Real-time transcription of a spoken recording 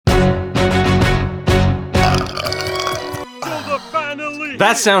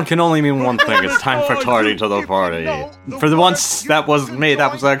That sound can only mean one thing. It's time for Tardy to the Party. For the once that was me,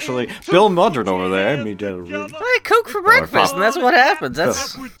 that was actually Bill Mudrin over there. Me, I cook for breakfast, and that's what happens.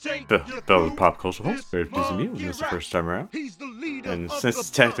 That's Bill with Pop Culture Hall. Very busy me. This is the first time around. And since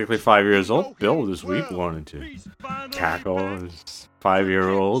it's technically 5 years old, Bill this week wanted to tackle his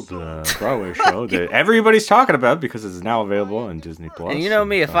 5-year-old Broadway show that everybody's talking about because it's now available on Disney Plus. And you know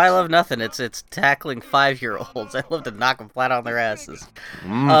me, if I love nothing, it's tackling 5-year-olds. I love to knock them flat on their asses.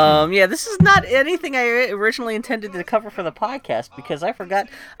 Yeah, this is not anything I originally intended to cover for the podcast because I forgot.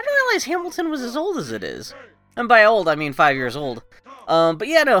 I didn't realize Hamilton was as old as it is. And by old, I mean 5 years old. But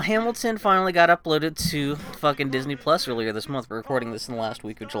yeah, no, Hamilton finally got uploaded to fucking Disney Plus earlier this month. We're recording this in the last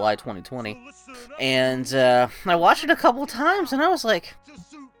week of July 2020. And I watched it a couple times, and I was like,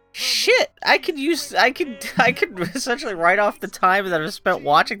 shit, I could essentially write off the time that I've spent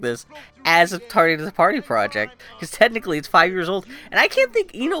watching this as a Tardy to the Party project, because technically it's 5 years old. And I can't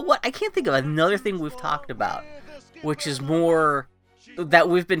think, you know what, I can't think of another thing we've talked about, which is more that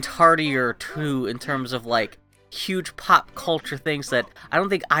we've been tardier to in terms of, like, huge pop culture things that I don't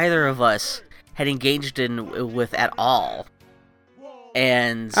think either of us had engaged in with at all.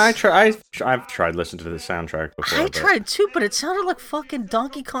 And I've tried listening to the soundtrack before. I tried too, but it sounded like fucking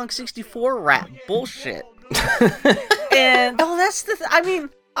Donkey Kong 64 rap bullshit. And that's the I mean,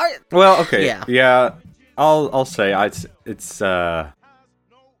 well, okay, yeah. I'll say it's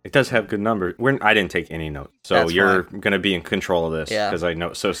it does have good numbers. I didn't take any notes, so that's you're going to be in control of this because I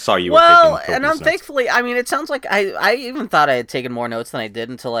know. So saw you were taking notes. And I'm thankfully. I mean, it sounds like I even thought I had taken more notes than I did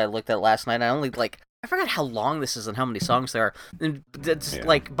until I looked at it last night. I forgot how long this is and how many songs there are. And that's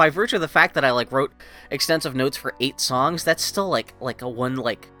like by virtue of the fact that I wrote extensive notes for 8 songs. That's still like a one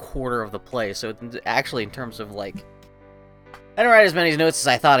quarter of the play. So actually, in terms of I didn't write as many notes as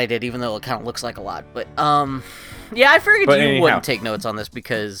I thought I did, even though it kind of looks like a lot. But yeah, I figured you wouldn't take notes on this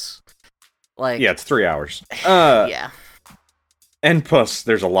because, it's 3 hours. Yeah. And plus,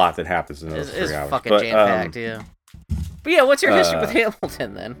 there's a lot that happens in those 3 hours. It's fucking jam-packed, yeah. But yeah, what's your history with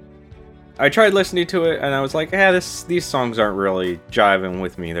Hamilton, then? I tried listening to it, and I was like, these songs aren't really jiving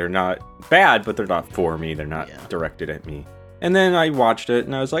with me. They're not bad, but they're not for me. They're not directed at me. And then I watched it,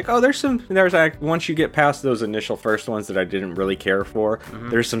 and I was like, oh, once you get past those initial first ones that I didn't really care for,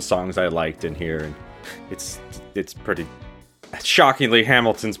 there's some songs I liked in here, and it's pretty... Shockingly,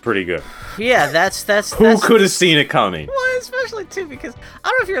 Hamilton's pretty good. Yeah, that's Who could have seen it coming? Well, especially, too, because I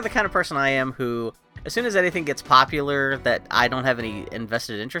don't know if you're the kind of person I am who, as soon as anything gets popular that I don't have any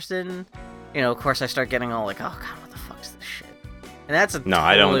invested interest in, of course I start getting all like, oh, God, what the fuck is this shit? And that's no,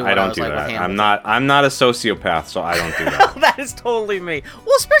 I don't do that. I'm not a sociopath, so I don't do that. That is totally me.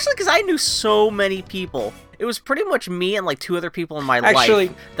 Well, especially because I knew so many people. It was pretty much me and 2 other people in my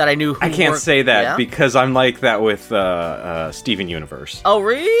life that I knew. I can't say that because I'm like that with Steven Universe. Oh,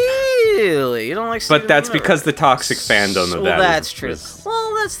 really? You don't like Steven But that's Universe? Because the toxic fandom of that. Well, that's true.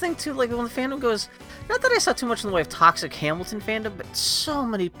 Well, that's the thing too. When the fandom goes. Not that I saw too much in the way of toxic Hamilton fandom, but so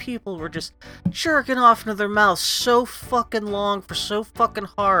many people were just jerking off into their mouths so fucking long for so fucking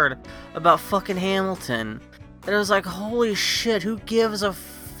hard about fucking Hamilton. And it was like, holy shit, who gives a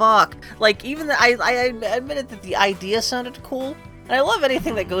fuck? Even I admitted that the idea sounded cool. And I love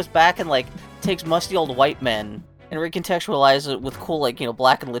anything that goes back and, takes musty old white men and recontextualize it with cool,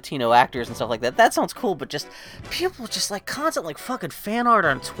 Black and Latino actors and stuff like that. That sounds cool, but just people just, constant, fucking fan art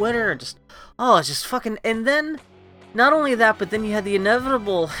on Twitter and just, it's just fucking, and then, not only that, but then you had the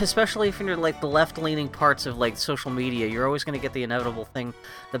inevitable, especially if you're, the left-leaning parts of, social media, you're always going to get the inevitable thing,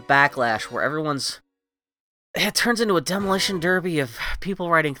 the backlash, where it turns into a demolition derby of people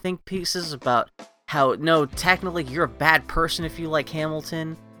writing think pieces about how, no, technically, you're a bad person if you like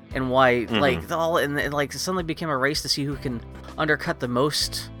Hamilton, and why, it suddenly became a race to see who can undercut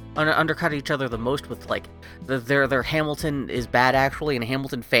each other the most with, their Hamilton is bad actually, and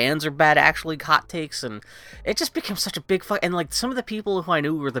Hamilton fans are bad actually hot takes, and it just became such a big fuck, and, some of the people who I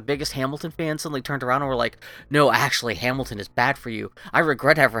knew were the biggest Hamilton fans suddenly turned around and were like, no, actually, Hamilton is bad for you. I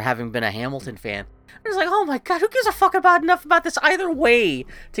regret ever having been a Hamilton fan. I was like, oh my god, who gives a fuck enough about this either way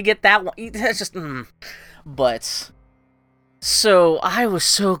to get that one? It's just, But... So, I was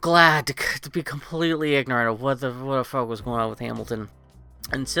so glad to be completely ignorant of what the fuck was going on with Hamilton.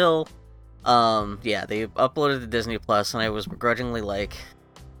 Until, they uploaded to Disney Plus, and I was begrudgingly like,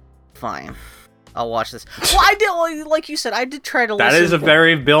 fine, I'll watch this. Well, I did, like you said, I did try to listen. That is a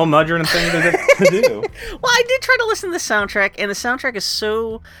very Bill Mudrin thing to do. Well, I did try to listen to the soundtrack, and the soundtrack is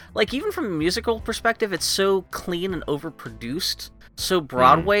so, even from a musical perspective, it's so clean and overproduced, so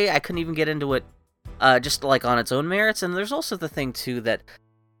Broadway, I couldn't even get into it. Just on its own merits, and there's also the thing too that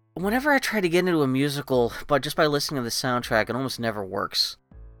whenever I try to get into a musical, but just by listening to the soundtrack, it almost never works.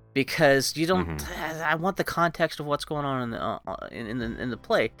 Because you don't, I want the context of what's going on in the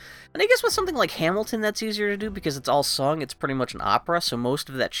play, and I guess with something like Hamilton, that's easier to do because it's all sung. It's pretty much an opera, so most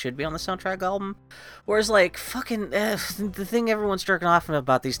of that should be on the soundtrack album. Whereas like fucking the thing everyone's jerking off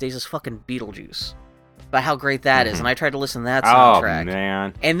about these days is fucking Beetlejuice. About how great that is, and I tried to listen to that soundtrack. Oh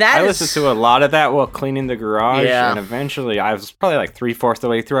man, and I listened to a lot of that while cleaning the garage, Yeah. and eventually I was probably like 3/4 the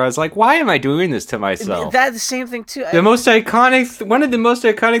way through. I was like, "Why am I doing this to myself?" That's the same thing too. One of the most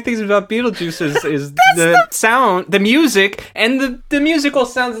iconic things about Beetlejuice is the sound, the music, and the musical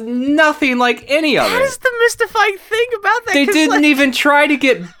sounds nothing like any of That it. is the mystifying thing about that. They 'cause, didn't like, even try to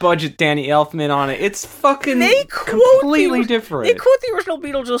get budget Danny Elfman on it. It's fucking They quote completely the, different. They quote the original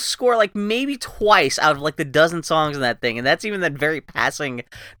Beetlejuice score like maybe twice out of like the dozen songs in that thing, and that's even that very passing.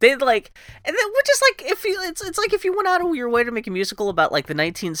 They like, and then which is like if you, it's like if you went out of your way to make a musical about like the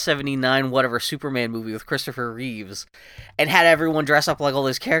 1979 whatever Superman movie with Christopher Reeves, and had everyone dress up like all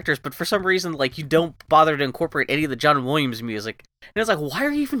those characters, but for some reason like you don't bother to incorporate any of the John Williams music, and it's like why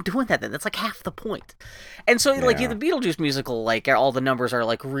are you even doing that then? That's like half the point. And so like Yeah. the Beetlejuice musical, like all the numbers are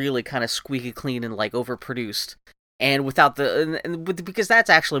like really kind of squeaky clean and like overproduced. And without because that's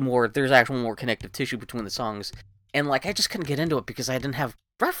actually there's actual more connective tissue between the songs, and like I just couldn't get into it because I didn't have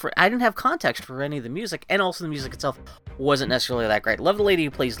context for any of the music, and also the music itself wasn't necessarily that great. Love the lady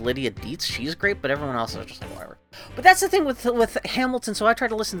who plays Lydia Dietz, she's great, but everyone else is just like whatever. But that's the thing with Hamilton, so I tried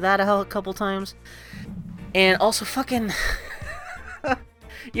to listen to that a couple times, and also fucking.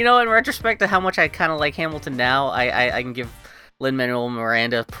 You know, in retrospect to how much I kind of like Hamilton now, I can give Lin-Manuel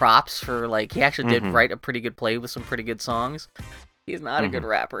Miranda props for, like, he actually did write a pretty good play with some pretty good songs. He's not a good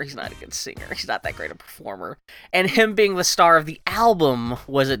rapper, he's not a good singer, he's not that great a performer. And him being the star of the album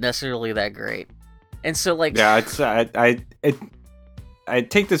wasn't necessarily that great. And so, like... Yeah, I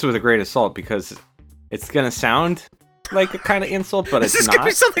take this with a grain of salt because it's gonna sound like a kind of insult, but it's this not. Could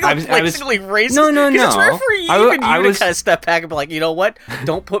be something like blatantly racist. No. It's rare for you to kind was of step back and be like, you know what?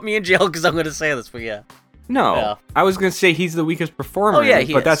 Don't put me in jail because I'm going to say this, but yeah. No, Yeah. I was gonna say he's the weakest performer. Oh, yeah,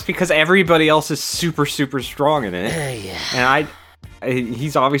 he but is. that's because everybody else is super, super strong in it. Yeah. And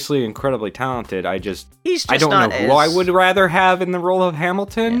he's obviously incredibly talented. He's just I don't not know who I as- would rather have in the role of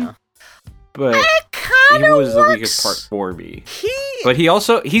Hamilton, Yeah. but It kind he of was works. the weakest part for me. He But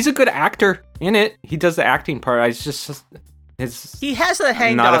he's a good actor in it. He does the acting part. He has the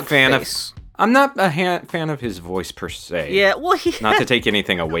hang not a dog fan face. I'm not a fan of his voice per se. Yeah, well, he Not to take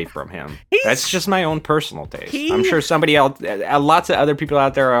anything away from him. He's- That's just my own personal taste. He- I'm sure somebody else, lots of other people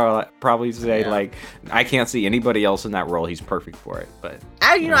out there are probably say Yeah. like, I can't see anybody else in that role. He's perfect for it. But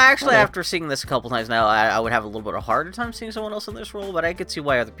actually, okay. after seeing this a couple times now, I would have a little bit of a harder time seeing someone else in this role. But I could see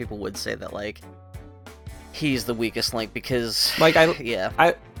why other people would say that, like, he's the weakest link because, like yeah,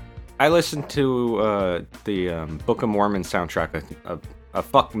 I listened to the Book of Mormon soundtrack a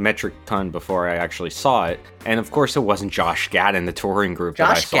fuck metric ton before I actually saw it, and of course it wasn't Josh Gad in the touring group that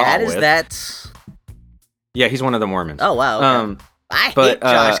I Josh saw Gad it is with. that? Yeah, he's one of the Mormons. Oh wow, okay. I but, hate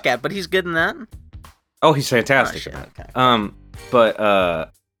Josh Gad, but he's good in that. Oh, he's fantastic. Oh, shit, in that. okay.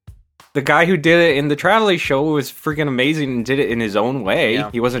 But the guy who did it in the Traveling Show was freaking amazing and did it in his own way. Yeah.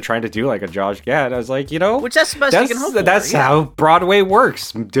 He wasn't trying to do like a Josh Gad. I was like, you know, Which that's the best you can hope for. that's yeah. how Broadway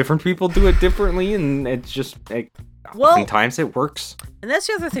works. Different people do it differently, and it's just like, Well- sometimes it works. And that's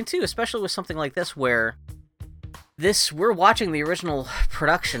the other thing too, especially with something like this, where we're watching the original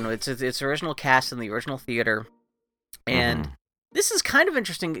production. It's original cast in the original theater, and this is kind of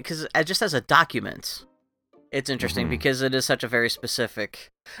interesting because just as a document, it's interesting because it is such a very specific.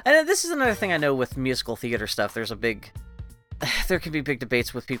 And this is another thing I know with musical theater stuff. There can be big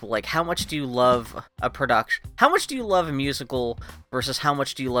debates with people like how much do you love a production? How much do you love a musical versus how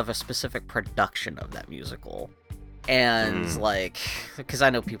much do you love a specific production of that musical? And like, because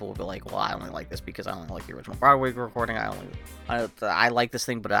I know people will be like, well, I only like this because I only like the original Broadway recording. I like this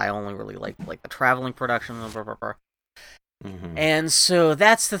thing, but I only really like the traveling production. Blah, blah, blah. And so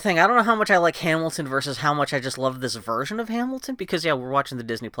that's the thing. I don't know how much I like Hamilton versus how much I just love this version of Hamilton because yeah, we're watching the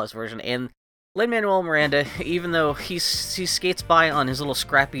Disney Plus version, and Lin-Manuel Miranda, even though he skates by on his little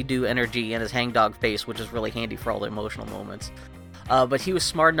Scrappy-Doo energy and his hangdog face, which is really handy for all the emotional moments. But he was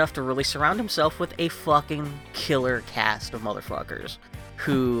smart enough to really surround himself with a fucking killer cast of motherfuckers.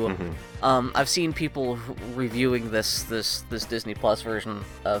 Who, I've seen people reviewing this Disney Plus version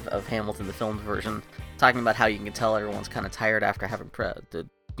of Hamilton, the filmed version, talking about how you can tell everyone's kind of tired after having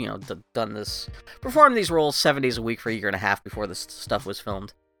performed these roles 7 days a week for a year and a half before this stuff was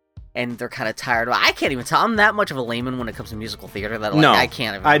filmed. and they're kind of tired. I can't even tell. I'm that much of a layman when it comes to musical theater that no, I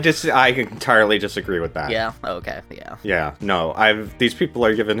can't even. I entirely disagree with that. Yeah. Okay. Yeah. Yeah. No. These people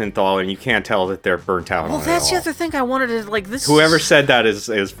are given Hynthala, and you can't tell that they're burnt out. Well, that's the other thing I wanted to like. This. Whoever said that is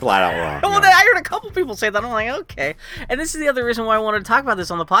flat out wrong. Well, I heard a couple people say that. I'm like, okay. And this is the other reason why I wanted to talk about this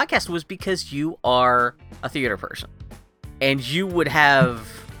on the podcast was because you are a theater person, and you would have.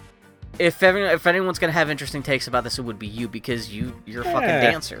 If anyone's gonna have interesting takes about this, it would be you because you're a fucking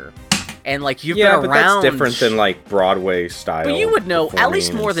dancer, and like you've been around. But that's different than like Broadway style. But you would know at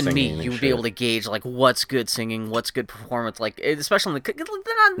least more than me. You would be able to gauge like what's good singing, what's good performance, like especially in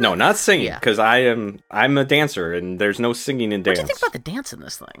the. No, not singing, because I'm a dancer, and there's no singing in dance. What do you think about the dance in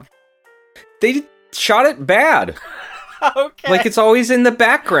this thing? They shot it bad. Okay. Like it's always in the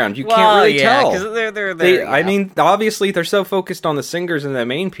background. You can't really tell. Because they're there. I mean, obviously they're so focused on the singers and the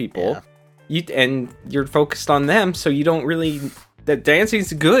main people. Yeah. You're focused on them, so you don't really. The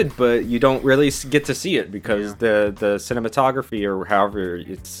dancing's good, but you don't really get to see it because the cinematography or however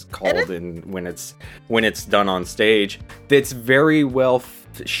it's called, when it's done on stage, it's very well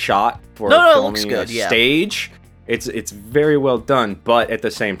shot for filming a stage. It's very well done, but at the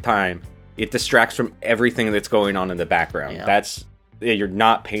same time. It distracts from everything that's going on in the background. Yeah. You're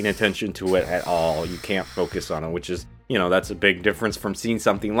not paying attention to it at all. You can't focus on it, which is, that's a big difference from seeing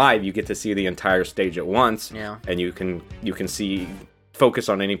something live. You get to see the entire stage at once, and you can focus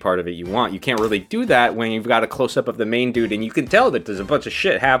on any part of it you want. You can't really do that when you've got a close-up of the main dude, and you can tell that there's a bunch of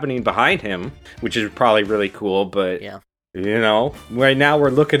shit happening behind him, which is probably really cool, but, right now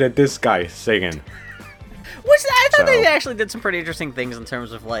we're looking at this guy singing. Which I thought they actually did some pretty interesting things in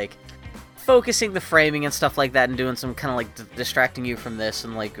terms of, like, focusing the framing and stuff like that and doing some kind of like distracting you from this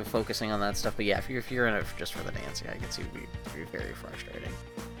and like focusing on that stuff. But yeah, if you're in it just for the dancing, I can see it would be very frustrating.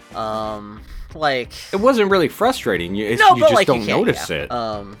 Like it wasn't really frustrating. You just like, don't notice it.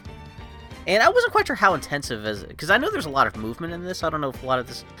 And I wasn't quite sure how intensive because I know there's a lot of movement in this. I don't know if a lot of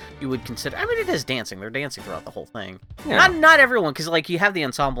this you would consider. I mean, it is dancing. They're dancing throughout the whole thing. Yeah. Not everyone, because like you have the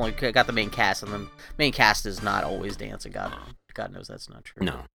ensemble, you got the main cast, and the main cast is not always dancing. God knows that's not true.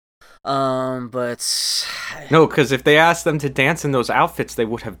 No. But no, because if they asked them to dance in those outfits, they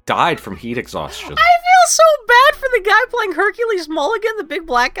would have died from heat exhaustion. I feel so bad for the guy playing Hercules Mulligan, the big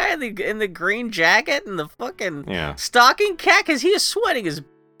black guy in the green jacket and the fucking stocking cap, because he is sweating his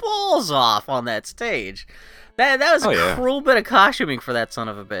balls off on that stage. That was a cruel bit of costuming for that son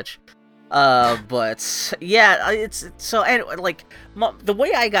of a bitch. But yeah, it's so anyway, like the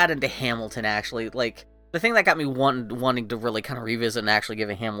way I got into Hamilton actually, like. The thing that got me wanting to really kind of revisit and actually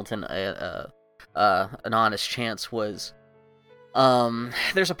giving Hamilton an honest chance was,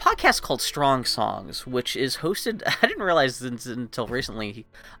 there's a podcast called Strong Songs, which is hosted. I didn't realize until recently.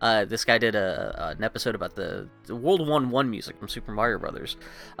 This guy did an episode about the World 1 music from Super Mario Brothers.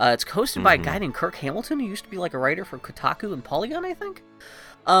 It's hosted by a guy named Kirk Hamilton, who used to be like a writer for Kotaku and Polygon, I think.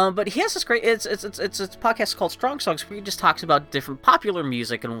 But he has this great. It's a podcast called Strong Songs, where he just talks about different popular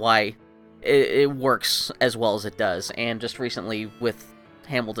music and why. It works as well as it does, and just recently with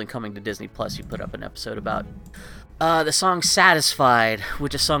Hamilton coming to Disney Plus, he put up an episode about the song "Satisfied,"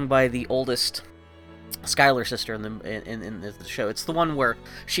 which is sung by the oldest Schuyler sister in the show. It's the one where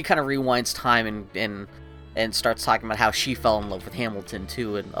she kind of rewinds time and starts talking about how she fell in love with Hamilton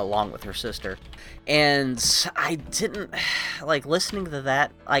too, and along with her sister. And I didn't like listening to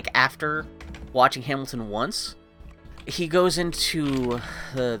that like after watching Hamilton once. He goes into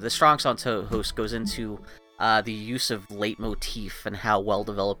the Strong Songs host goes into the use of leitmotif and how well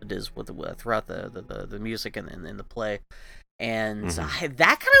developed it is throughout the music and in the play, and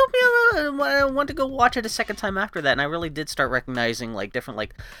that kind of I want to go watch it a second time after that, and I really did start recognizing like different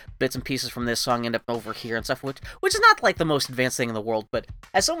like bits and pieces from this song end up over here and stuff, which is not like the most advanced thing in the world, but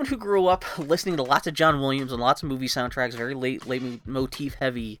as someone who grew up listening to lots of John Williams and lots of movie soundtracks, very leitmotif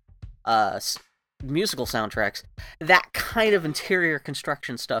heavy musical soundtracks, that kind of interior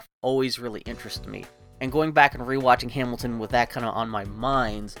construction stuff always really interested me. And going back and rewatching Hamilton with that kind of on my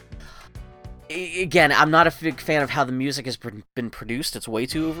mind, again, I'm not a big fan of how the music has been produced. It's way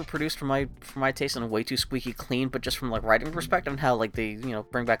too overproduced for my taste and way too squeaky clean. But just from like writing perspective and how like they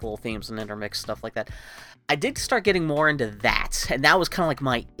bring back little themes and intermix stuff like that, I did start getting more into that, and that was kind of like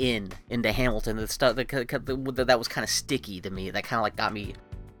my into Hamilton. The stuff that was kind of sticky to me. That kind of like got me.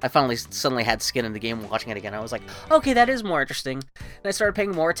 I finally suddenly had skin in the game watching it again. I was like, okay, that is more interesting. And I started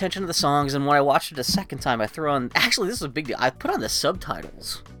paying more attention to the songs, and when I watched it a second time, I threw on... Actually, this is a big deal. I put on the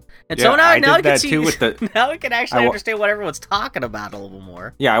subtitles. And so now I did can that see too with the. now I can actually understand what everyone's talking about a little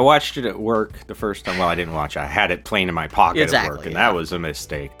more. Yeah, I watched it at work the first time. Well, I didn't watch it. I had it playing in my pocket at work, and that was a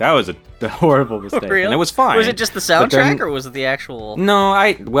mistake. That was a horrible mistake. Really? And it was fine. Was it just the soundtrack, or was it the actual? No,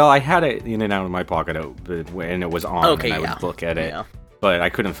 I had it in and out of my pocket, and it was on, and I would look at it, but I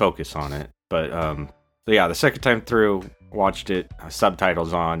couldn't focus on it. But so yeah, the second time through, watched it,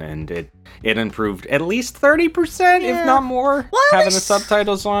 subtitles on, and it improved at least 30%, if not more, having the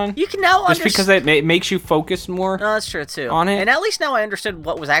subtitles on. You can now just because it makes you focus more. No, that's true too. On it, and at least now I understood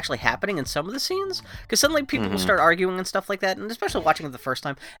what was actually happening in some of the scenes, because suddenly people will start arguing and stuff like that, and especially watching it the first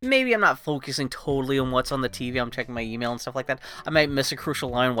time, maybe I'm not focusing totally on what's on the TV. I'm checking my email and stuff like that. I might miss a crucial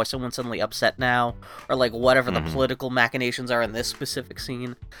line why someone's suddenly upset now, or like whatever the political machinations are in this specific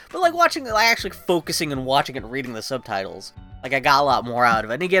scene. But like actually focusing and watching it and reading the subtitles, like I got a lot more out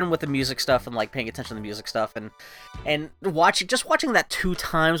of it. And again, with the music stuff and like paying attention to the music stuff and watching that 2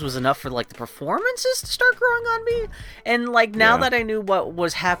 times was enough for like the performances to start growing on me. And like now that I knew what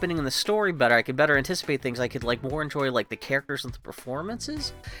was happening in the story better, I could better anticipate things. I could like more enjoy like the characters and the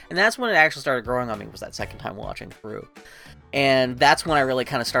performances. And that's when it actually started growing on me, was that second time watching through. And that's when I really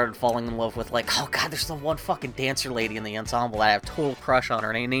kind of started falling in love with like, oh god, there's the one fucking dancer lady in the ensemble that I have total crush on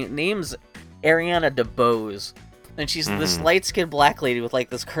her. Name's Ariana DeBose. And she's this light-skinned black lady with, like,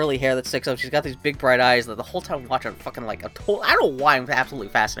 this curly hair that sticks up. She's got these big, bright eyes that the whole time I'm watching fucking, like, I don't know why I'm absolutely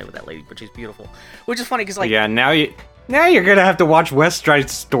fascinated with that lady, but she's beautiful. Which is funny, because, like... Yeah, now you're gonna have to watch West Side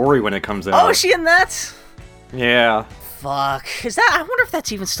Story when it comes out. Oh, is she in that? Yeah. Fuck. I wonder if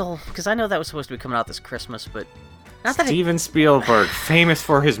that's even still... Because I know that was supposed to be coming out this Christmas, but... Steven Spielberg, famous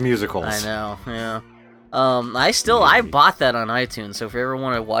for his musicals. I know, yeah. I bought that on iTunes, so if you ever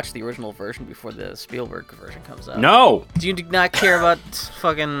want to watch the original version before the Spielberg version comes out. No! Do you not care about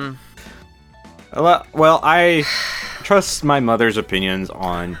fucking... Well, I trust my mother's opinions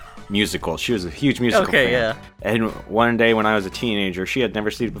on musicals. She was a huge musical fan. Yeah. And one day when I was a teenager, she had never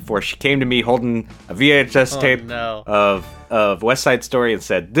seen it before. She came to me holding a VHS tape of West Side Story and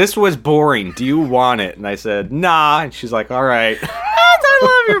said, "This was boring. Do you want it?" And I said, "Nah." And she's like, "All right." I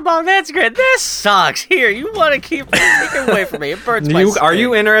love your mom. That's great. This sucks. Here, you want to take it away from me. It burns my skin. Are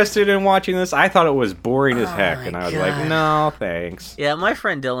you interested in watching this? I thought it was boring as heck, and I was like, no, thanks. Yeah, my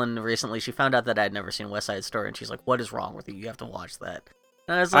friend Dylan recently, she found out that I'd never seen West Side Story, and she's like, what is wrong with you? You have to watch that.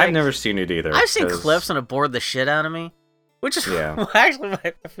 And I was like, I've never seen it either. I've seen clips, and it bored the shit out of me. Which is actually,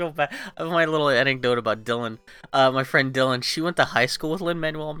 I feel bad. My little anecdote about Dylan. My friend Dylan, she went to high school with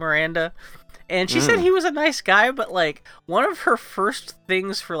Lin-Manuel Miranda. And she said he was a nice guy, but, like, one of her first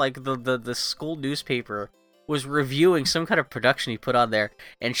things for, like, the school newspaper was reviewing some kind of production he put on there,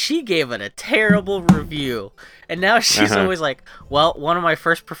 and she gave it a terrible review. And now she's always like, well, one of my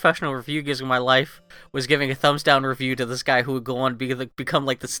first professional review gigs in my life was giving a thumbs down review to this guy who would go on to become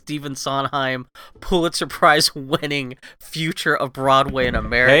like the Stephen Sondheim Pulitzer Prize winning future of Broadway in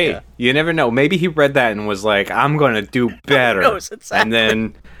America. Hey, you never know. Maybe he read that and was like, I'm going to do better. Who knows,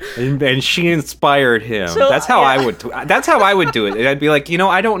 exactly. And then she inspired him. So, that's how I would do it. I'd be like,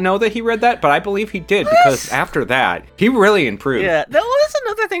 I don't know that he read that, but I believe he did, because after that, he really improved. Yeah, well, that's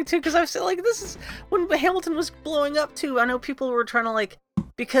another thing too, because I've said, like, this is when Hamilton was blowing up too. I know people were trying to, like,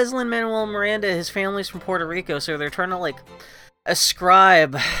 because Lin-Manuel Miranda, his family's from Puerto Rico, so they're trying to, like,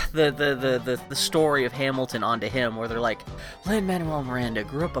 ascribe the story of Hamilton onto him, where they're like, Lin-Manuel Miranda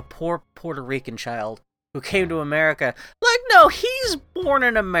grew up a poor Puerto Rican child who came to America. Like, no, he's born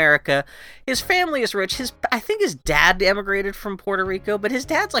in America. His family is rich. I think his dad emigrated from Puerto Rico, but his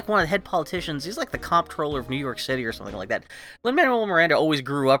dad's like one of the head politicians. He's like the comptroller of New York City or something like that. Lin-Manuel Miranda always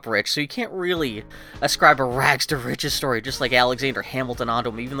grew up rich, so you can't really ascribe a rags to riches story just like Alexander Hamilton onto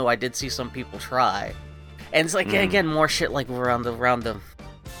him, even though I did see some people try. And it's like, again, more shit like around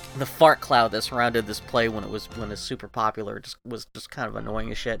the fart cloud that surrounded this play when it's super popular was just kind of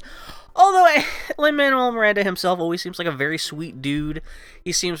annoying as shit. Although Lin-Manuel Miranda himself always seems like a very sweet dude.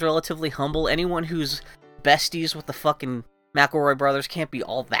 He seems relatively humble. Anyone who's besties with the fucking McElroy brothers can't be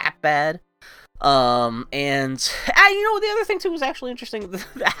all that bad. The other thing too was actually interesting.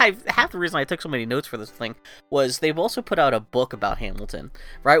 Half the reason I took so many notes for this thing was they've also put out a book about Hamilton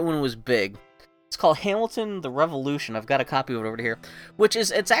right when it was big. It's called Hamilton, the Revolution. I've got a copy of it over here.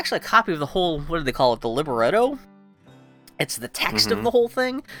 It's actually a copy of the whole, what do they call it, the libretto? It's the text of the whole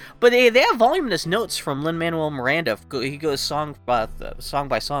thing. But they have voluminous notes from Lin-Manuel Miranda. He goes song by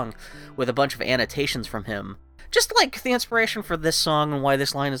song with a bunch of annotations from him. Just like the inspiration for this song and why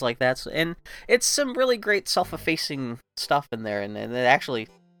this line is like that. And it's some really great self-effacing stuff in there. And actually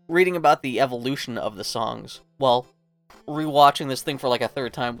reading about the evolution of the songs, well, rewatching this thing for like a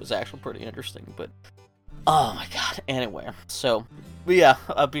third time was actually pretty interesting, but oh my god. Anyway, so But yeah,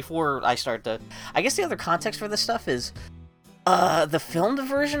 before I start I guess the other context for this stuff is the filmed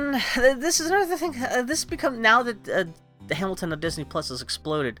version. This is another thing. Now that the Hamilton on Disney Plus has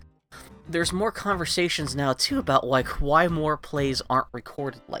exploded, there's more conversations now too about like why more plays aren't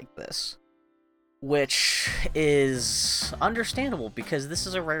recorded like this, which is understandable because this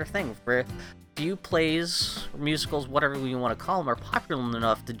is a rare thing. For few plays, musicals, whatever you want to call them, are popular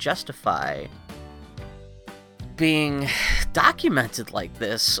enough to justify being documented like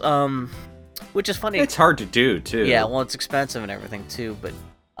this. Which is funny. It's hard to do too. Yeah, well, it's expensive and everything too, but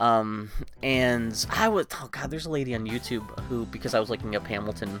and I would, oh god, there's a lady on YouTube who, because I was looking up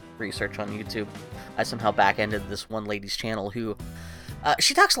Hamilton research on YouTube, I somehow back-ended this one lady's channel who,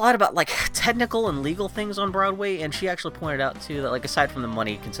 she talks a lot about, like, technical and legal things on Broadway, and she actually pointed out, too, that, like, aside from the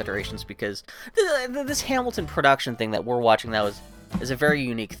money considerations, because this Hamilton production thing that we're watching now is a very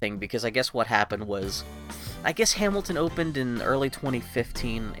unique thing, because I guess what happened was, I guess Hamilton opened in early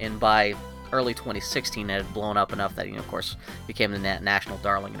 2015, and by early 2016 it had blown up enough that, of course, became the national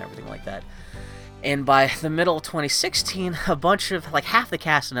darling and everything like that. And by the middle of 2016, a bunch of, like, half the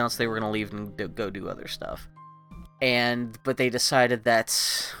cast announced they were going to leave and go do other stuff. But they decided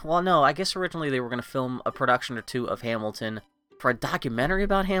that, well, no, I guess originally they were going to film a production or two of Hamilton for a documentary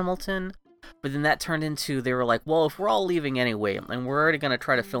about Hamilton, but then that turned into, they were like, well, if we're all leaving anyway, and we're already going to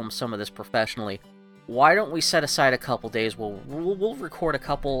try to film some of this professionally, why don't we set aside a couple days? We'll record a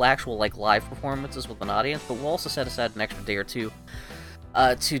couple actual, like, live performances with an audience, but we'll also set aside an extra day or two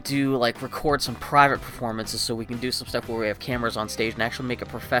to do, like, record some private performances so we can do some stuff where we have cameras on stage and actually make a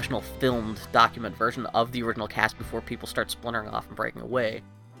professional filmed document version of the original cast before people start splintering off and breaking away.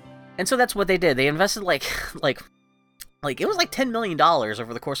 And so that's what they did. They invested, like it was like $10 million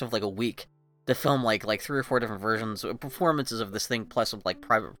over the course of, like, a week to film, like 3 or 4 different versions, performances of this thing, plus some, like,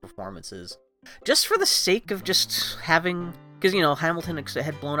 private performances. Just for the sake of just having, because, Hamilton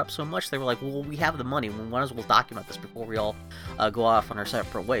had blown up so much, they were like, well, we have the money, we might as well document this before we all go off on our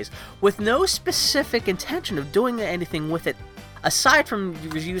separate ways, with no specific intention of doing anything with it, aside from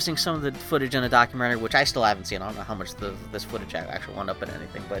using some of the footage in a documentary, which I still haven't seen. I don't know how much this footage actually wound up in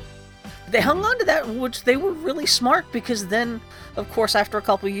anything, but they hung on to that, which they were really smart, because then, of course, after a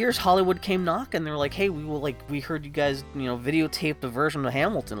couple of years, Hollywood came knocking. They were like, hey, we heard you guys, videotaped a version of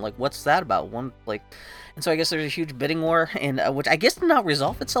Hamilton. Like, what's that about? And so I guess there's a huge bidding war, and which I guess did not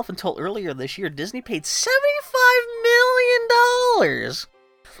resolve itself until earlier this year. Disney paid $75 million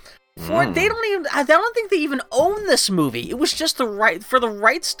for it. I don't think they even own this movie. It was just the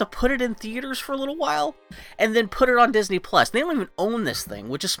rights to put it in theaters for a little while, and then put it on Disney Plus. They don't even own this thing,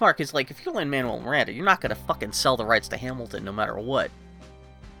 which is smart, because, like, if you're Lin-Manuel Miranda, you're not gonna fucking sell the rights to Hamilton no matter what.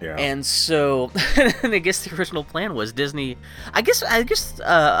 Yeah. And so, I guess the original plan was Disney. I guess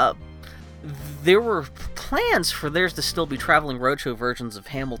there were plans for theirs to still be traveling roadshow versions of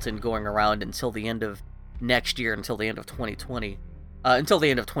Hamilton going around until the end of next year, until the end of 2020. Until the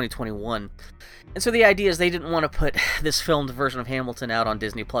end of 2021. And so the idea is they didn't want to put this filmed version of Hamilton out on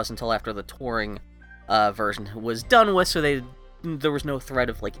Disney Plus until after the touring version was done with, so there was no threat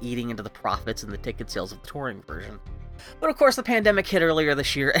of, like, eating into the profits and the ticket sales of the touring version. But of course the pandemic hit earlier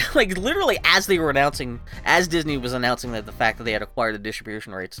this year, like literally as Disney was announcing that the fact that they had acquired the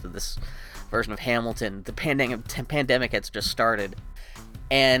distribution rights to this version of Hamilton, the pandemic had just started.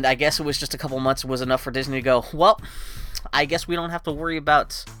 And I guess it was just a couple months was enough for Disney to go, well, I guess we don't have to worry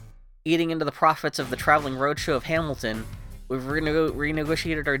about eating into the profits of the traveling roadshow of Hamilton. We've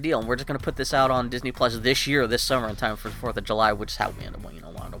renegotiated our deal, and we're just going to put this out on Disney Plus this summer, in time for the 4th of July, which is how we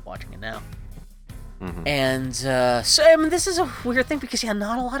wound up watching it now. Mm-hmm. And so, I mean, this is a weird thing, because,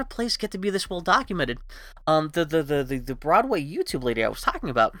 not a lot of plays get to be this well documented. The Broadway YouTube lady I was talking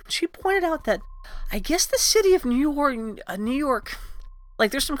about, she pointed out that I guess the city of New York, like,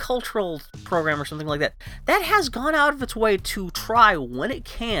 there's some cultural program or something like that has gone out of its way to try, when it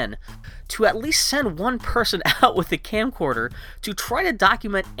can, to at least send one person out with a camcorder to try to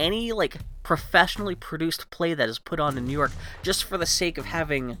document any, like, professionally produced play that is put on in New York, just for the sake of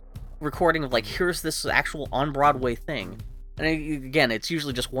having recording of, like, here's this actual on-Broadway thing. And again, it's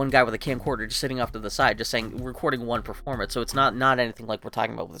usually just one guy with a camcorder just sitting off to the side, just recording one performance, so it's not anything like we're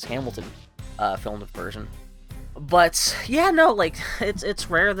talking about with this Hamilton filmed version. But like, it's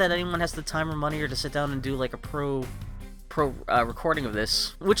rare that anyone has the time or money or to sit down and do, like, a pro recording of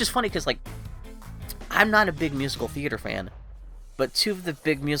this, which is funny because, like, I'm not a big musical theater fan, but two of the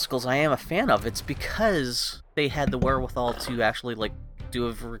big musicals I am a fan of, it's because they had the wherewithal to actually, like, do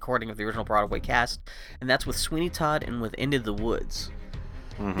a recording of the original Broadway cast, and that's with Sweeney Todd and with Into the Woods.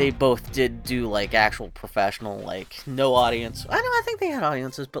 Mm-hmm. They both did do, like, actual professional, like, no audience. I think they had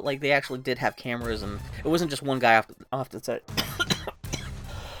audiences, but, like, they actually did have cameras, and it wasn't just one guy off the set.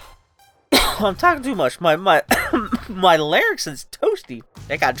 I'm talking too much. My my larynx is toasty.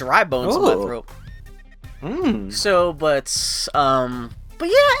 I got dry bones in my throat. So, but yeah,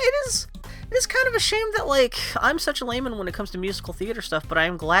 it is kind of a shame that, like, I'm such a layman when it comes to musical theater stuff, but I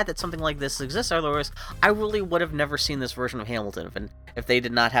am glad that something like this exists. Otherwise, I really would have never seen this version of Hamilton if they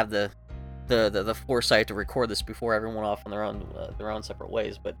did not have the foresight to record this before everyone off on their own separate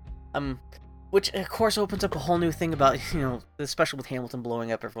ways. But which of course opens up a whole new thing about, you know, especially with Hamilton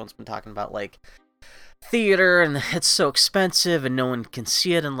blowing up. Everyone's been talking about, like, theater, and it's so expensive, and no one can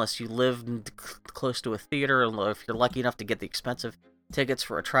see it unless you live close to a theater, or if you're lucky enough to get the expensive tickets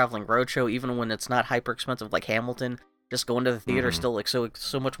for a traveling roadshow, even when it's not hyper expensive like Hamilton. Just going to the theater is still, like, so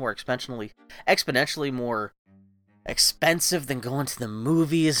much more exponentially more expensive than going to the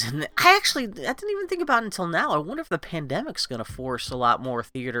movies. And I didn't even think about it until now. I wonder if the pandemic's gonna force a lot more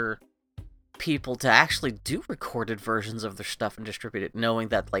theater people to actually do recorded versions of their stuff and distribute it, knowing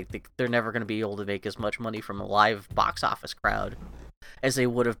that, like, they're never going to be able to make as much money from a live box office crowd as they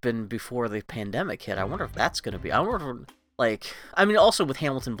would have been before the pandemic hit. I wonder if that's going to be... also with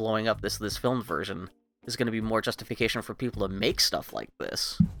Hamilton blowing up, this film version is going to be more justification for people to make stuff like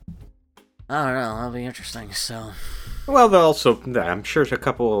this. I don't know, that'll be interesting, so... Well, they'll also, I'm sure a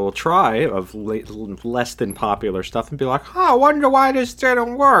couple will try of less than popular stuff and be like, I wonder why this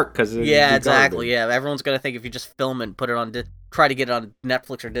didn't work. Yeah, exactly, yeah. Everyone's going to think if you just film it and put it on, try to get it on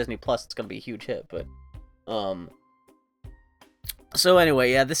Netflix or Disney Plus, it's going to be a huge hit, but, So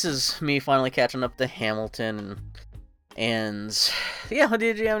anyway, yeah, this is me finally catching up to Hamilton, and yeah,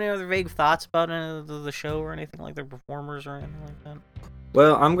 did you have any other vague thoughts about any of the show or anything like their performers or anything like that?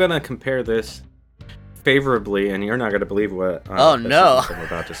 Well, I'm going to compare this favorably, and you're not going to believe what I'm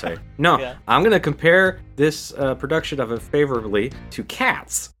about to say. No, yeah. I'm going to compare this production of it favorably to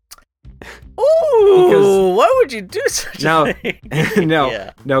Cats. Ooh, why would you do such a thing?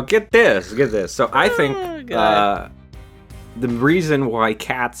 No, get this. So I think the reason why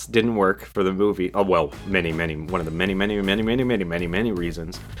Cats didn't work for the movie, one of the many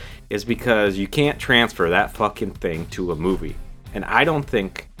reasons, is because you can't transfer that fucking thing to a movie. And I don't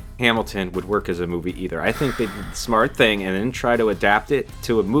think Hamilton would work as a movie either. I think they did the smart thing and then try to adapt it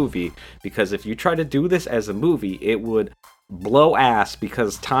to a movie, because if you try to do this as a movie, it would blow ass,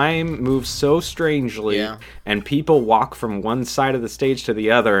 because time moves so strangely, and people walk from one side of the stage to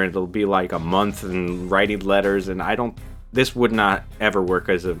the other, and it'll be like a month and writing letters, and this would not ever work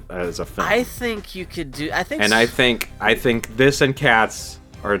as a film. I think you could do... I think this and Cats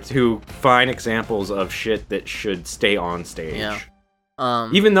are two fine examples of shit that should stay on stage. Yeah.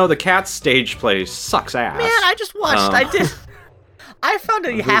 Even though the Cats stage play sucks ass. Man, I just watched. I found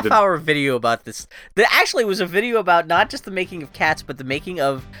a half-hour video about this. That actually was a video about not just the making of Cats, but the making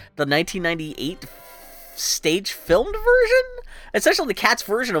of the 1998 stage-filmed version. Essentially, the Cats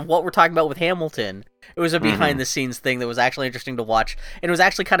version of what we're talking about with Hamilton. It was a behind-the-scenes thing that was actually interesting to watch, and it was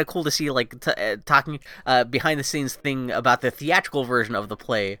actually kind of cool to see, like, talking behind-the-scenes thing about the theatrical version of the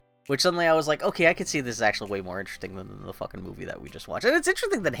play. Which suddenly I was like, okay, I could see this is actually way more interesting than the fucking movie that we just watched. And it's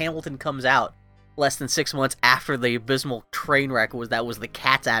interesting that Hamilton comes out less than 6 months after the abysmal train wreck was the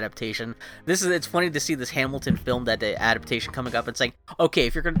Cats adaptation. It's funny to see this Hamilton film adaptation coming up and saying, okay,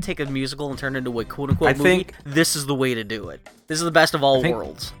 if you're going to take a musical and turn it into a quote-unquote movie, this is the way to do it. This is the best of all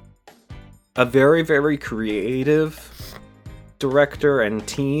worlds. A very, very creative director and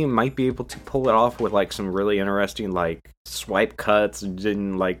team might be able to pull it off with, like, some really interesting, like, swipe cuts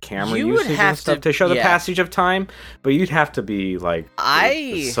and, like, camera usage and stuff to show the passage of time, but you'd have to be, like,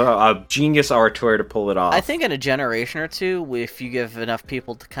 a genius auteur to pull it off. I think in a generation or two, if you give enough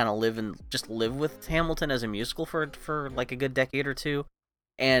people to kind of live with Hamilton as a musical for like a good decade or two,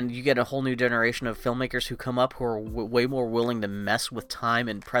 and you get a whole new generation of filmmakers who come up who are way more willing to mess with time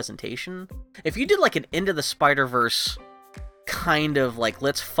and presentation. If you did, like, an Into the Spider-Verse kind of, like,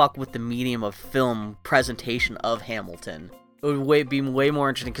 let's fuck with the medium of film presentation of Hamilton, it would be way more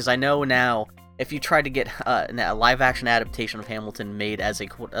interesting, because I know now if you try to get a live action adaptation of Hamilton made as a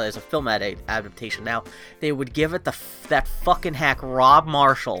film adaptation now, they would give it that fucking hack Rob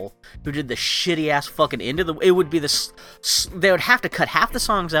Marshall, who did the shitty ass fucking it would be they would have to cut half the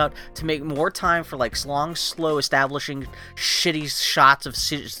songs out to make more time for, like, long, slow establishing shitty shots of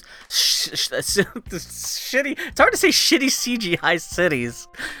shitty, it's hard to say shitty CGI cities.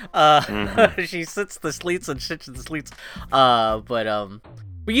 She sits the sleets and shits the sleets.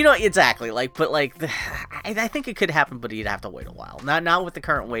 But you know, exactly, like, but, like, I think it could happen, but you'd have to wait a while. Not with the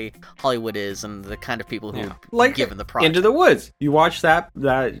current way Hollywood is and the kind of people who like given the project. Into the Woods. You watch that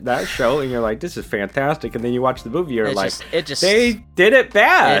show and you're like, this is fantastic, and then you watch the movie, you're they did it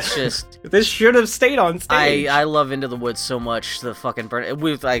bad. It's just, This should have stayed on stage. I love Into the Woods so much. The fucking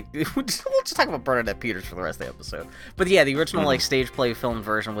we'll just talk about Bernadette Peters for the rest of the episode. But yeah, the original like stage play film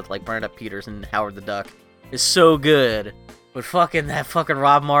version with like Bernadette Peters and Howard the Duck is so good. But that fucking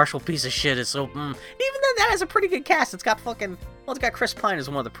Rob Marshall piece of shit is so. Even then, that has a pretty good cast. It's got it's got Chris Pine as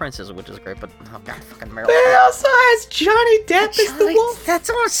one of the princes, which is great. But oh god, fucking Meryl. But it also has Johnny Depp as the wolf. That's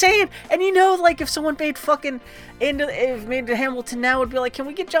what I'm saying. And like if someone made Hamilton now, it'd be like, can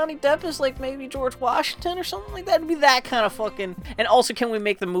we get Johnny Depp as like maybe George Washington or something like that? It'd be that kind of fucking. And also, can we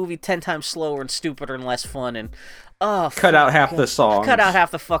make the movie 10 times slower and stupider and less fun and cut out half the songs. Cut out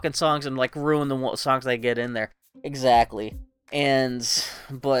half the fucking songs and like ruin the songs they get in there. Exactly.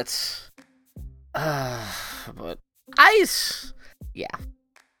 But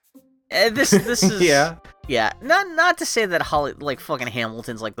this is yeah. Not to say that fucking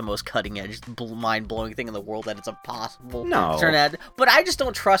Hamilton's like the most cutting edge, mind blowing thing in the world that it's impossible to turn out. But I just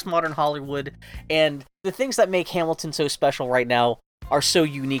don't trust modern Hollywood, and the things that make Hamilton so special right now are so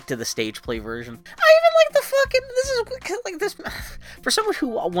unique to the stage play version. I even like the fucking for someone who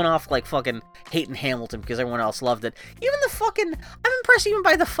went off like fucking hating Hamilton because everyone else loved it. Even I'm impressed even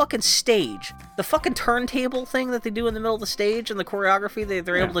by the fucking stage, the fucking turntable thing that they do in the middle of the stage and the choreography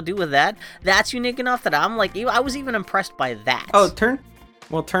they're able to do with that. That's unique enough that I'm like, I was even impressed by that.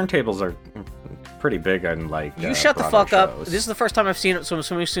 Turntables are pretty big on like. You shut the fuck up. Shows. This is the first time I've seen it, so I'm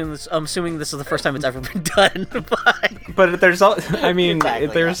assuming this is the first time it's ever been done. But there's Exactly,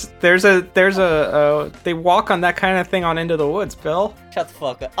 there's a they walk on that kind of thing on Into the Woods, Bill. Shut the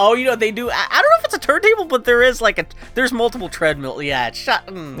fuck up. Oh, they do. I don't know if it's a turntable, but there is there's multiple treadmill. Yeah, shut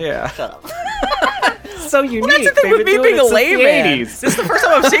up. So unique. Well, that's the thing with me being a layman. This is the first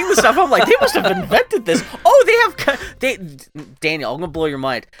time I'm seeing this stuff. I'm like, they must have invented this. Oh, Daniel, I'm gonna blow your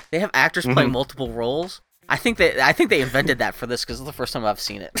mind. They have actors playing multiple roles. I think they invented that for this because it's the first time I've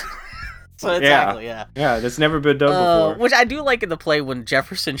seen it. So exactly, yeah, that's never been done before. Which I do like in the play when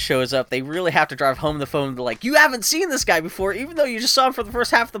Jefferson shows up. They really have to drive home the phone to like, you haven't seen this guy before, even though you just saw him for the first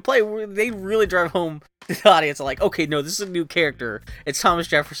half of the play. They really drive home to the audience like, okay, no, this is a new character. It's Thomas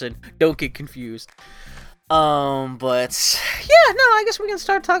Jefferson. Don't get confused. But yeah, no, I guess we can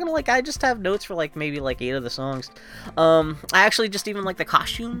start talking. Like, I just have notes for like maybe like 8 of the songs. I actually just even like the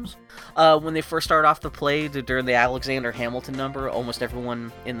costumes. When they first start off the play during the Alexander Hamilton number, almost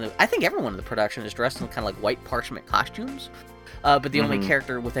everyone in the production is dressed in kind of like white parchment costumes. But the only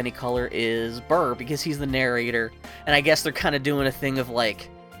character with any color is Burr because he's the narrator, and I guess they're kind of doing a thing of like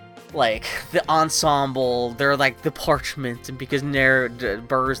the ensemble, they're like the parchment, and because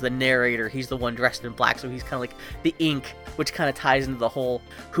Burr's the narrator, he's the one dressed in black, so he's kind of like the ink, which kind of ties into the whole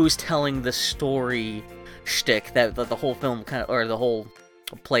who's telling the story shtick that the whole film or the whole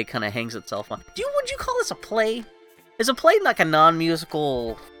play kind of hangs itself on. Would you call this a play? Is a play like a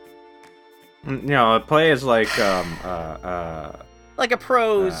non-musical? No, a play is like like a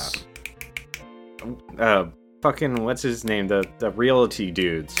prose. Fucking what's his name? The realty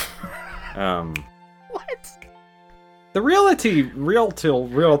dudes. What? The real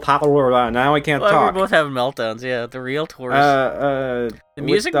power. Now I can't talk. We're both having meltdowns. Yeah, the realtors. The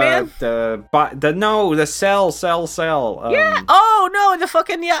Music Man. The Cell. Yeah. Oh no, the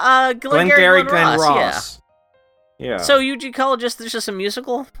fucking Glengarry Glen Ross. Yeah. So you call it just a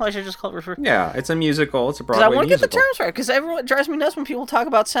musical? I should just call it Yeah, it's a musical. It's a Broadway musical. I want to get the terms right because everyone drives me nuts when people talk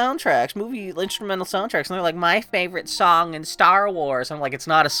about soundtracks, movie instrumental soundtracks, and they're like, my favorite song in Star Wars. I'm like, it's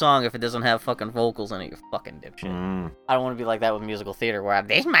not a song if it doesn't have fucking vocals in it. You fucking dipshit. I don't want to be like that with musical theater where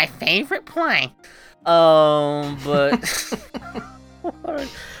this is my favorite play. But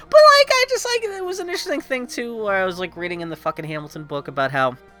I just like it was an interesting thing too where I was like reading in the fucking Hamilton book about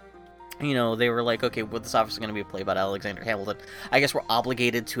how. They were like, okay, well, this obviously going to be a play about Alexander Hamilton. I guess we're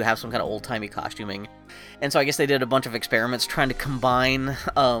obligated to have some kind of old-timey costuming. And so I guess they did a bunch of experiments trying to combine,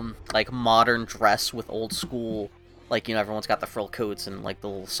 like, modern dress with old school. Like, everyone's got the frill coats and, like, the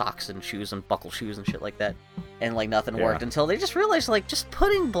little socks and shoes and buckle shoes and shit like that. And, like, nothing worked until they just realized, like, just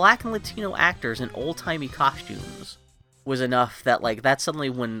putting Black and Latino actors in old-timey costumes was enough that, like, that's suddenly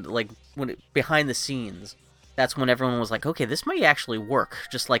behind the scenes... That's when everyone was like, okay, this might actually work.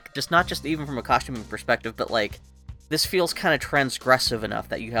 Just not just even from a costuming perspective, but like, this feels kind of transgressive enough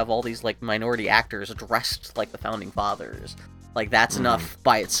that you have all these like minority actors dressed like the founding fathers. Like that's enough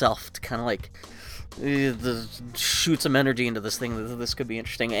by itself to kind of like shoot some energy into this thing. That this could be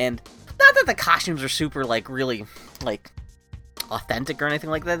interesting, and not that the costumes are super like really like authentic or anything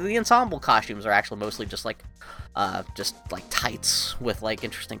like that. The ensemble costumes are actually mostly just like tights with like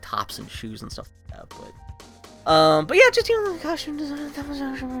interesting tops and shoes and stuff like that. But yeah, just the costume design, that was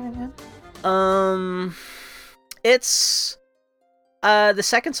actually really good. It's The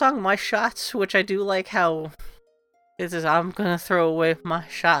second song, My Shots, which I do like how it is, I'm gonna throw away my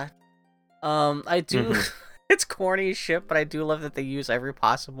shot. I do, it's corny as shit, but I do love that they use every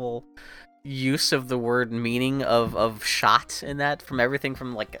possible use of the word meaning of shot in that, from everything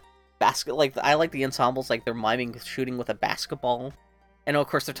from, like, I like the ensembles, like, they're miming shooting with a basketball. And, of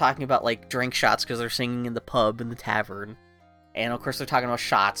course, they're talking about, like, drink shots because they're singing in the pub, in the tavern. And, of course, they're talking about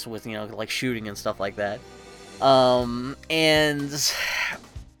shots with, you know, like, shooting and stuff like that. And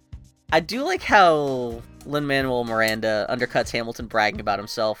I do like how Lin-Manuel Miranda undercuts Hamilton bragging about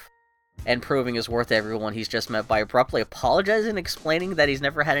himself and proving his worth to everyone he's just met by abruptly apologizing and explaining that he's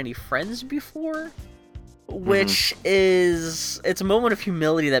never had any friends before. Which is... It's a moment of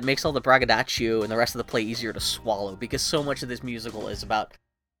humility that makes all the braggadocio and the rest of the play easier to swallow, because so much of this musical is about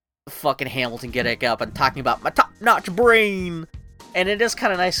fucking Hamilton getting up and talking about my top-notch brain. And it is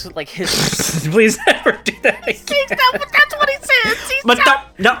kind of nice, like, his... Please never do that again. That's what he says! But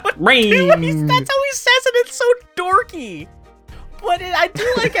not rain! That's how he says it, it's so dorky! But I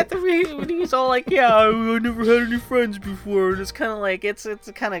do like at the when he's all like, yeah, I never had any friends before, and it's kind of like, it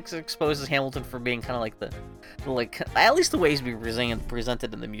kind of exposes Hamilton for being kind of like like, at least the way he's being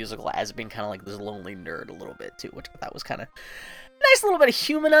presented in the musical as being kind of like this lonely nerd a little bit, too, which I thought was kind of nice little bit of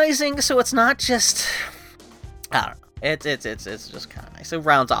humanizing, so it's not just, I don't know. It's just kind of nice. It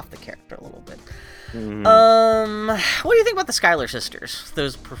rounds off the character a little bit. What do you think about the Schuyler sisters,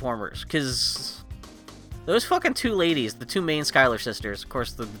 those performers? Because those fucking two ladies, the two main Schuyler sisters, of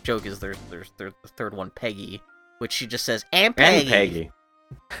course, the joke is there's the third one, Peggy, which she just says, and Peggy. And Peggy.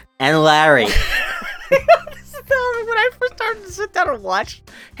 And Larry. When I first started to sit down and watch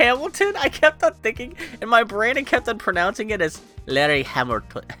Hamilton, I kept on thinking, in my brain, I kept on pronouncing it as Larry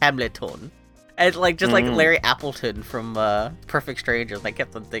Hamilton. And like just like Larry Appleton from Perfect Strangers, I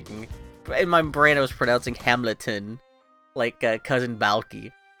kept on thinking in my brain I was pronouncing Hamilton, like cousin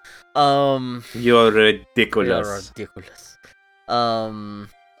Balky. You're ridiculous. You're ridiculous.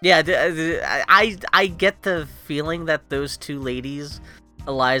 Yeah, I get the feeling that those two ladies,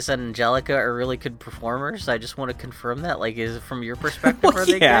 Eliza and Angelica, are really good performers. I just want to confirm that. Like, is it from your perspective? Well, are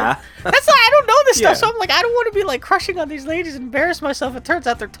they yeah. good? That's I don't know this stuff, so I'm like, I don't want to be like crushing on these ladies and embarrass myself. It turns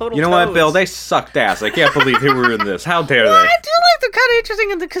out they're total. You know toads. what, Bill? They sucked ass. I can't believe they were in this. How dare Well, they? I do like they're kind of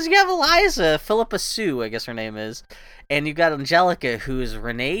interesting because you have Eliza, Philippa Sue, I guess her name is, and you got Angelica, who is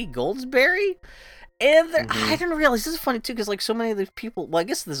Renee Goldsberry. And I didn't realize, this is funny too, because like so many of these people, well, I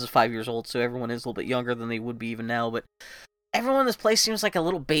guess this is 5 years old, so everyone is a little bit younger than they would be even now, but everyone in this place seems like a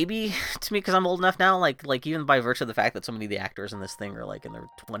little baby to me, because I'm old enough now, like even by virtue of the fact that so many of the actors in this thing are like in their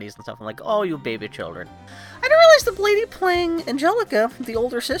 20s and stuff, I'm like, oh, you baby children. I didn't realize the lady playing Angelica, the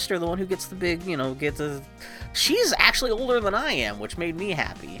older sister, the one who gets the big, she's actually older than I am, which made me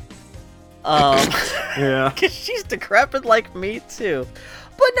happy. Yeah. Because she's decrepit like me, too.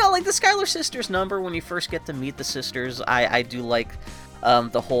 But no, like the Schuyler sisters number, when you first get to meet the sisters, I do like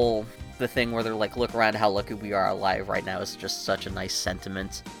the thing where they're like, look around how lucky we are alive right now. Is just such a nice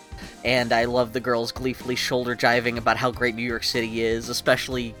sentiment. And I love the girls gleefully shoulder jiving about how great New York City is,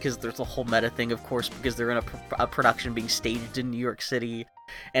 especially because there's a whole meta thing, of course, because they're in a production being staged in New York City.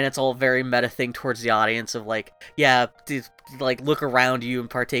 And it's all very meta thing towards the audience of like, yeah, like look around you and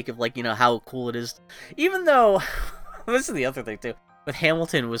partake of like, how cool it is. Even though, this is the other thing too, with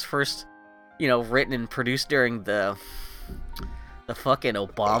Hamilton was first, written and produced during the fucking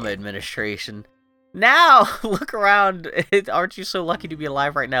Obama administration. Now, look around, aren't you so lucky to be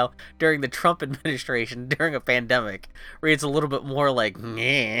alive right now during the Trump administration, during a pandemic, where it's a little bit more like,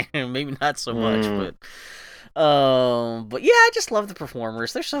 maybe not so much, but yeah, I just love the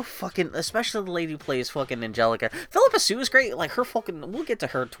performers. They're so fucking, especially the lady who plays fucking Angelica. Philippa Sue is great, like her fucking, we'll get to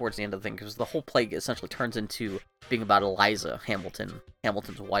her towards the end of the thing, because the whole play essentially turns into being about Eliza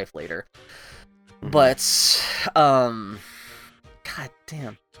Hamilton's wife later. But, god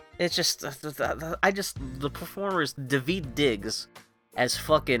damn. It's just, the performers, Daveed Diggs, as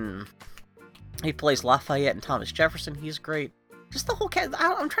fucking, he plays Lafayette and Thomas Jefferson, he's great. Just the whole cast,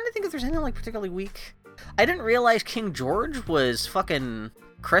 I'm trying to think if there's anything, like, particularly weak. I didn't realize King George was fucking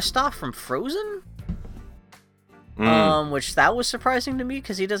Kristoff from Frozen. Which that was surprising to me,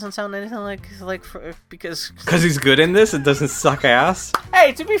 because he doesn't sound anything like because he's good in this. It doesn't suck ass.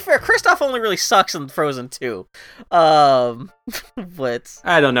 Hey, to be fair, Kristoff only really sucks in Frozen 2. But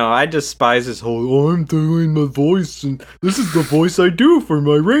I don't know. I despise his whole. Oh, I'm doing my voice, and this is the voice I do for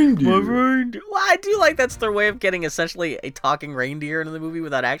my reindeer. Well, I do like that's their way of getting essentially a talking reindeer into the movie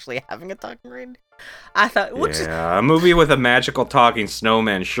without actually having a talking reindeer. I thought, a movie with a magical talking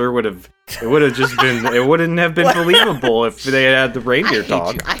snowman sure would have. It would have just been. It wouldn't have been believable if they had the reindeer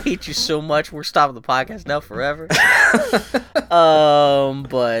talk. I hate you so much. We're stopping the podcast now forever.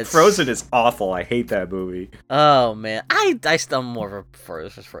 But Frozen is awful. I hate that movie. Oh man, I still more of a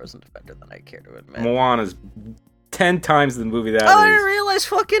Frozen defender than I care to admit. Moana's 10 times the movie that is. I didn't realize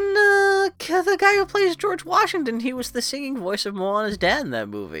fucking the guy who plays George Washington, he was the singing voice of Moana's dad in that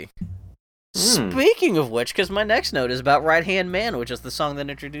movie. Speaking of which, because my next note is about Right Hand Man, which is the song that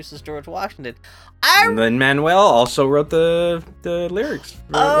introduces George Washington. And then Manuel also wrote the lyrics.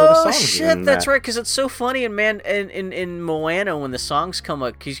 Oh shit, that's right, because it's so funny in Moana when the songs come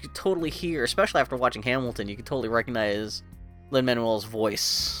up, because you can totally hear, especially after watching Hamilton, you can totally recognize Lin-Manuel's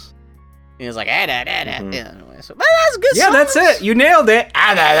voice. And he's like, yeah, anyway, so, but that's good. Yeah, songs. that's it. You nailed it.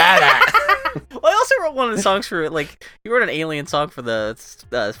 Well, I also wrote one of the songs for, like, he wrote an Alien song for the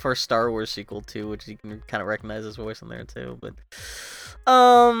first Star Wars sequel, too, which you can kind of recognize his voice in there, too, but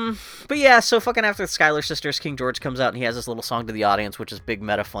yeah, so fucking after the Schuyler Sisters, King George comes out, and he has this little song to the audience, which is big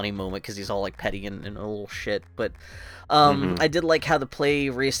meta funny moment, because he's all, like, petty and a little shit, but, I did like how the play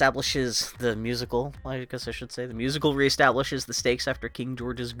reestablishes the musical, I guess I should say, the musical reestablishes the stakes after King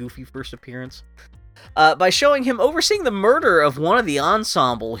George's goofy first appearance. By showing him overseeing the murder of one of the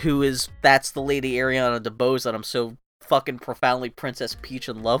ensemble, that's the lady Ariana DeBose that I'm so fucking profoundly Princess Peach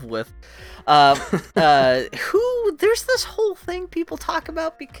in love with. There's this whole thing people talk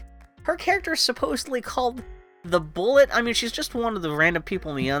about, her character is supposedly called the Bullet. I mean, she's just one of the random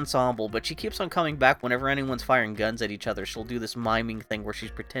people in the ensemble, but she keeps on coming back whenever anyone's firing guns at each other. She'll do this miming thing where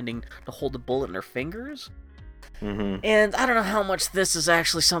she's pretending to hold a bullet in her fingers. And I don't know how much this is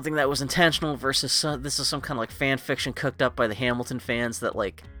actually something that was intentional versus this is some kind of like fan fiction cooked up by the Hamilton fans that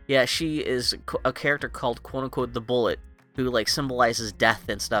like, yeah, she is a character called quote-unquote the Bullet who like symbolizes death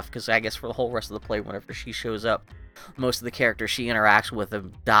and stuff, because I guess for the whole rest of the play, whenever she shows up, most of the characters she interacts with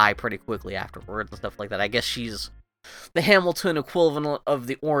die pretty quickly afterwards and stuff like that. I guess she's the Hamilton equivalent of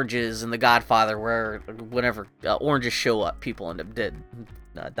the Oranges in The Godfather, where whenever oranges show up, people end up dead.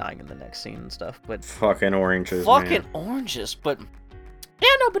 Dying in the next scene and stuff, but fucking oranges, oranges. But yeah,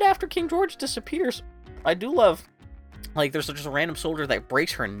 no. But after King George disappears, I do love like there's just a random soldier that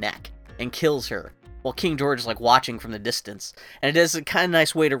breaks her neck and kills her, while King George is like watching from the distance, and it is a kind of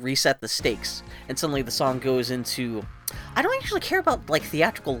nice way to reset the stakes. And suddenly the song goes into, I don't actually care about like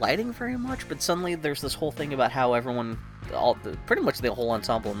theatrical lighting very much, but suddenly there's this whole thing about how everyone, pretty much the whole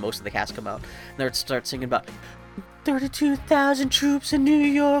ensemble and most of the cast come out, and they start singing about 32,000 troops in New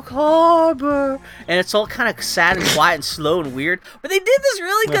York Harbor, and it's all kind of sad and quiet and slow and weird, but they did this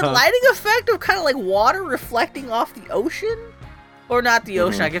really good lighting effect of kind of like water reflecting off the ocean, or not the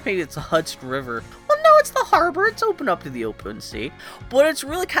ocean, I guess maybe it's the Hudson River. Well, no, it's the harbor, it's open up to the open sea, but it's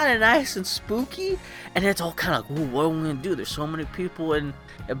really kind of nice and spooky, and it's all kind of like, ooh, what are we gonna do? There's so many people and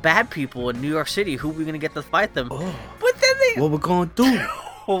bad people in New York City, who are we gonna get to fight them? Oh, but then what we gonna do?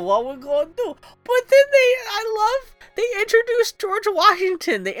 What we're gonna do? But then they introduced George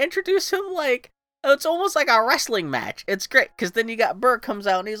Washington. They introduced him like it's almost like a wrestling match. It's great because then you got Burt comes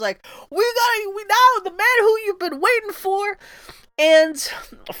out and he's like, we now the man who you've been waiting for. And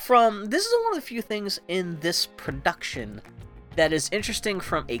this is one of the few things in this production that is interesting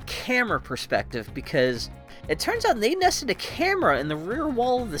from a camera perspective, because it turns out they nested a camera in the rear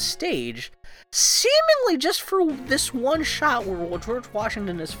wall of the stage, seemingly just for this one shot where George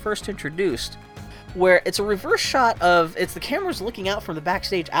Washington is first introduced, where it's a reverse shot of, the camera's looking out from the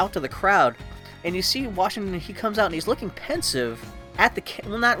backstage out to the crowd, and you see Washington, he comes out and he's looking pensive at the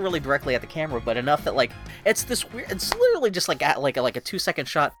well, not really directly at the camera, but enough that like it's this weird. It's literally just like a 2-second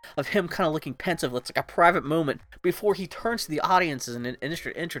shot of him kind of looking pensive. It's like a private moment before he turns to the audiences and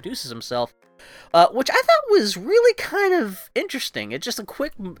introduces himself, which I thought was really kind of interesting. It's just a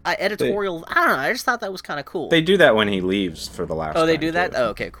quick editorial. I don't know. I just thought that was kind of cool. They do that when he leaves for the last. Oh, they do that. Oh,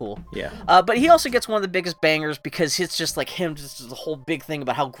 okay, cool. Yeah. But he also gets one of the biggest bangers because it's just like him, just the whole big thing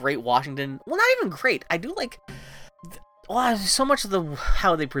about how great Washington. Well, not even great. I do like. Well, so much of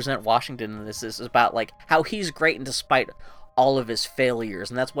how they present Washington in this is about like how he's great and despite all of his failures,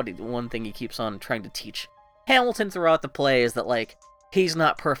 and that's one thing he keeps on trying to teach Hamilton throughout the play is that like he's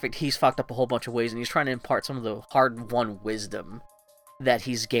not perfect, he's fucked up a whole bunch of ways, and he's trying to impart some of the hard-won wisdom that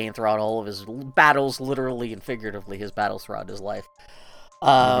he's gained throughout all of his battles, literally and figuratively, his battles throughout his life.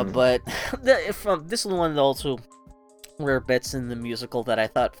 But this is one of the also rare bits in the musical that I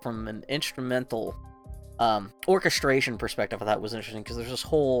thought from an instrumental orchestration perspective I thought was interesting, because there's this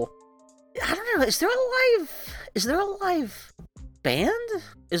whole, I don't know, is there a live band?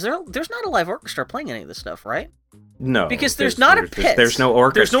 There's not a live orchestra playing any of this stuff, right? No, because there's not a pit. There's no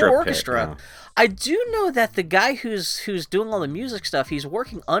orchestra. There's no orchestra. Pit, no. I do know that the guy who's doing all the music stuff, he's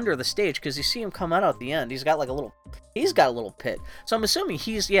working under the stage because you see him come out at the end. He's got a little pit. So I'm assuming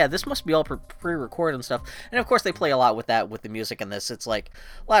this must be all pre-recorded and stuff. And of course they play a lot with that with the music in this. It's like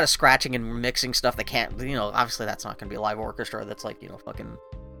a lot of scratching and mixing stuff that can't, obviously that's not going to be a live orchestra. That's like,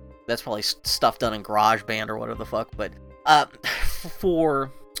 that's probably stuff done in GarageBand or whatever the fuck. But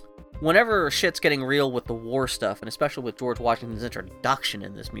for whenever shit's getting real with the war stuff, and especially with George Washington's introduction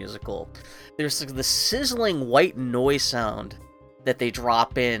in this musical, there's the sizzling white noise sound that they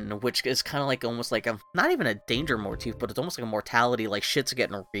drop in, which is kind of like almost like not even a danger motif, but it's almost like a mortality, like shit's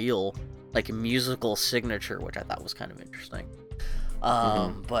getting real, like a musical signature, which I thought was kind of interesting.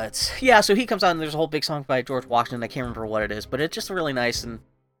 But yeah, so he comes out and there's a whole big song by George Washington. I can't remember what it is, but it's just really nice. And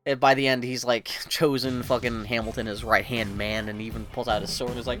by the end, he's like chosen fucking Hamilton as right-hand man, and even pulls out his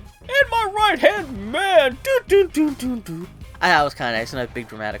sword and is like, "And my right-hand man!" I thought it was kind of nice and a big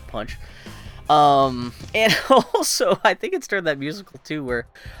dramatic punch. And also, I think it's during that musical too, where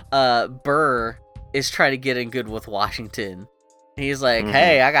Burr is trying to get in good with Washington. And he's like,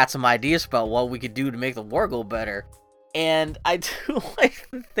 "Hey, I got some ideas about what we could do to make the war go better." And I do like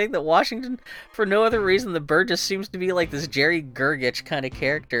the thing that Washington, for no other reason, the Burr just seems to be like this Jerry Gergich kind of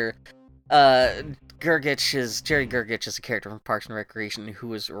character. Jerry Gergich is a character from Parks and Recreation who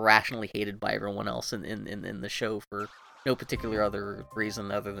was rationally hated by everyone else in the show for no particular other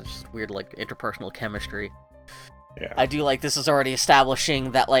reason other than just weird like interpersonal chemistry. Yeah. I do like this is already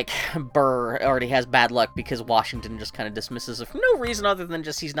establishing that like Burr already has bad luck because Washington just kind of dismisses it for no reason other than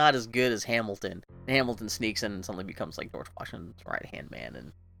just he's not as good as Hamilton. And Hamilton sneaks in and suddenly becomes like George Washington's right-hand man,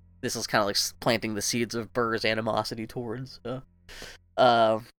 and this is kind of like planting the seeds of Burr's animosity towards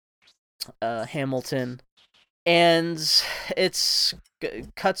Hamilton. And it's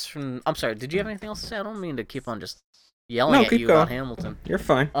cuts from... I'm sorry, did you have anything else to say? I don't mean to keep on just yelling at you about Hamilton. You're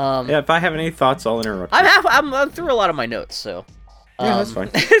fine. If I have any thoughts, I'll interrupt you. I'm through a lot of my notes, so... yeah, that's fine.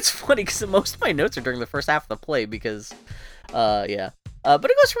 It's funny because most of my notes are during the first half of the play because... but it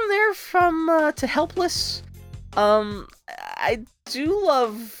goes from there to Helpless. I do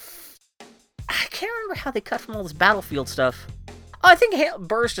love... I can't remember how they cut from all this battlefield stuff. Oh, I think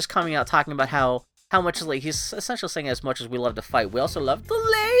Burr's just coming out talking about how much, like, he's essentially saying as much as we love to fight, we also love the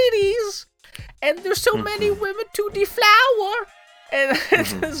ladies! And there's so many women to deflower! And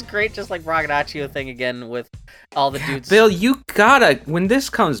it's this great, just like, braggadocio thing again with all the dudes. Bill, you gotta, when this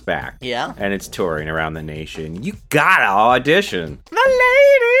comes back, yeah, and it's touring around the nation, you gotta audition. The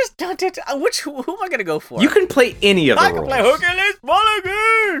ladies! Who am I gonna go for? You can play any of the roles. I can play Hercules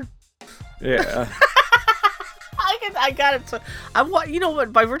Mulligan! Yeah. I got it. I want, you know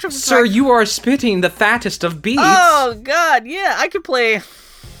what? By virtue of the Sir, fact... you are spitting the fattest of beats. Oh God, yeah, I could play.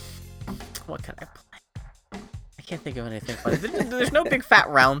 What can I play? I can't think of anything. There's no big fat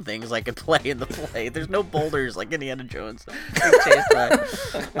round things I could play in the play. There's no boulders like Indiana Jones. But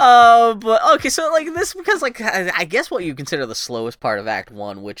okay, so like this because like I guess what you consider the slowest part of Act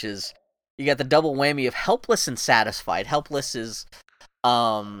 1, which is you got the double whammy of Helpless and Satisfied. Helpless is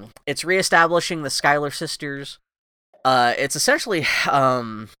it's reestablishing the Schuyler sisters. It's essentially,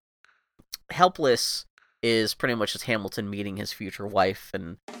 Helpless is pretty much just Hamilton meeting his future wife,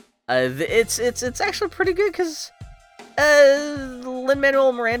 and, it's actually pretty good, because,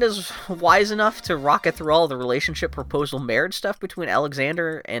 Lin-Manuel Miranda's wise enough to rocket through all the relationship proposal marriage stuff between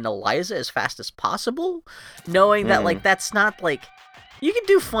Alexander and Eliza as fast as possible, knowing that, like, that's not, like, you can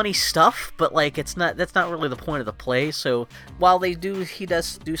do funny stuff, but like that's not really the point of the play. So while he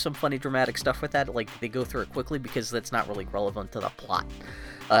does do some funny dramatic stuff with that, like they go through it quickly because that's not really relevant to the plot.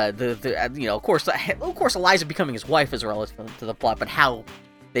 Of course Eliza becoming his wife is relevant to the plot, but how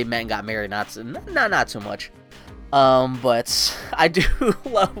they met and got married not so much. But I do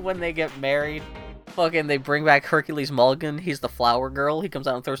love when they get married. Fucking they bring back Hercules Mulligan. He's the flower girl. He comes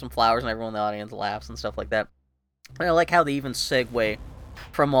out and throws some flowers, and everyone in the audience laughs and stuff like that. And I like how they even segue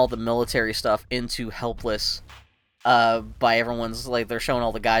from all the military stuff into Helpless, by everyone's, like, they're showing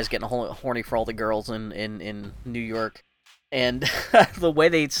all the guys getting horny for all the girls in New York, and the way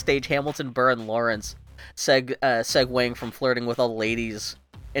they stage Hamilton, Burr, and Lawrence segueing from flirting with all the ladies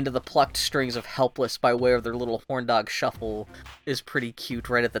into the plucked strings of Helpless by way of their little horn dog shuffle is pretty cute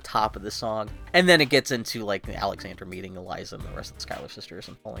right at the top of the song. And then it gets into, like, Alexander meeting Eliza and the rest of the Schuyler sisters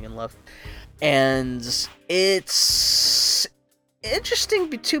and falling in love. And it's interesting,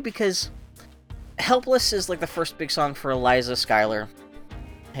 too, because Helpless is, like, the first big song for Eliza Schuyler,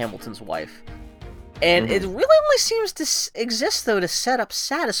 Hamilton's wife. And it really only seems to exist, though, to set up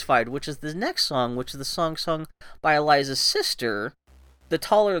Satisfied, which is the next song, which is the song sung by Eliza's sister,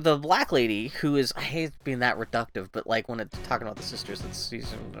 the black lady who is, I hate being that reductive, but like when it's talking about the sisters, it's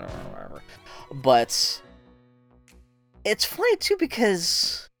season whatever. But it's funny too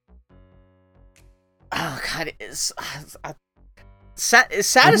because, oh god,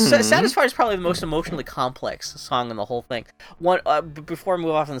 Satisfied is probably the most emotionally complex song in the whole thing. Before I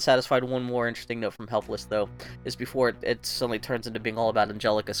move off on the Satisfied, one more interesting note from Helpless, though, is before it suddenly turns into being all about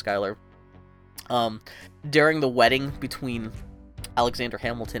Angelica Schuyler. During the wedding between Alexander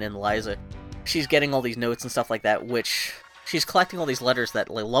Hamilton and Eliza, she's getting all these notes and stuff like that, which she's collecting all these letters,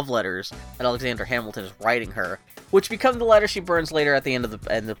 love letters that Alexander Hamilton is writing her, which become the letter she burns later at the end of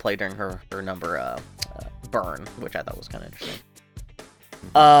the play during her number, Burn, which I thought was kind of interesting.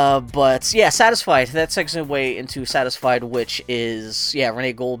 But yeah, Satisfied. That segues way into Satisfied, which is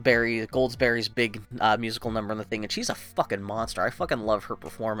Renee Goldsberry's big musical number in the thing, and she's a fucking monster. I fucking love her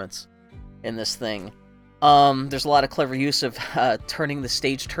performance in this thing. There's a lot of clever use of turning the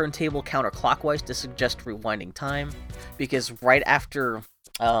stage turntable counterclockwise to suggest rewinding time, because right after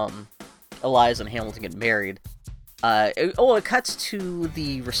Eliza and Hamilton get married, it cuts to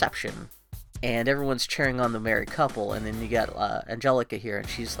the reception. And everyone's cheering on the married couple, and then you got Angelica here, and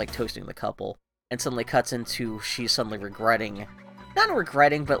she's like toasting the couple, and suddenly cuts into she's suddenly not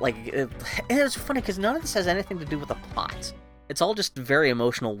regretting, but like it's funny because none of this has anything to do with the plot. It's all just very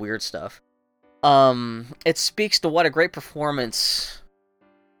emotional, weird stuff. It speaks to what a great performance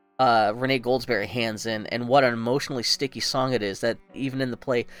Renee Goldsberry hands in, and what an emotionally sticky song it is. That even in the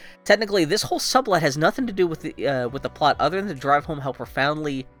play, technically, this whole subplot has nothing to do with the plot, other than to drive home how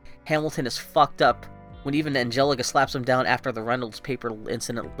profoundly Hamilton is fucked up when even Angelica slaps him down after the Reynolds paper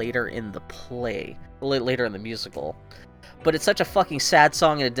incident later in the play, later in the musical. But it's such a fucking sad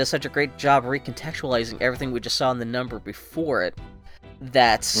song, and it does such a great job recontextualizing everything we just saw in the number before it,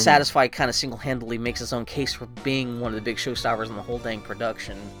 that Satisfied kind of single-handedly makes its own case for being one of the big showstoppers in the whole dang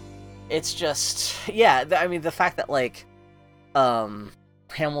production. It's just, I mean, the fact that, like,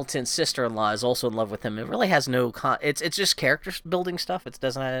 Hamilton's sister-in-law is also in love with him. It really has no it's just character building stuff. It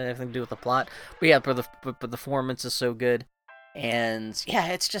doesn't have anything to do with the plot. But yeah, but the performance is so good, and yeah,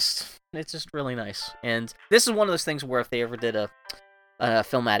 it's just really nice. And this is one of those things where if they ever did a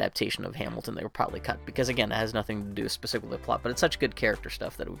film adaptation of Hamilton, they would probably cut, because again, it has nothing to do specifically with the plot. But it's such good character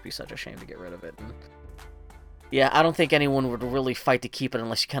stuff that it would be such a shame to get rid of it. And yeah, I don't think anyone would really fight to keep it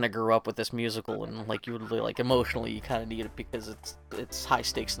unless you kind of grew up with this musical, and like you would really, like, emotionally you kind of need it because it's high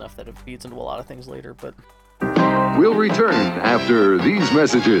stakes enough that it feeds into a lot of things later. But we'll return after these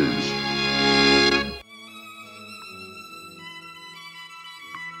messages.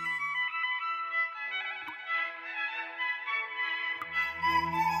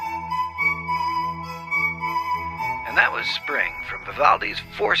 And that was Spring from Vivaldi's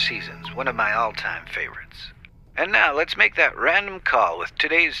Four Seasons, one of my all-time favorites. And now, let's make that random call with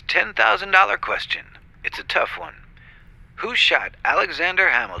today's $10,000 question. It's a tough one. Who shot Alexander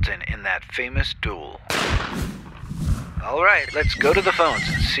Hamilton in that famous duel? All right, let's go to the phones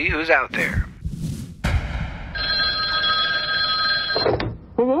and see who's out there.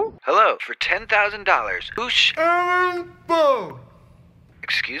 Hello? Hello, for $10,000, who Aaron Burr.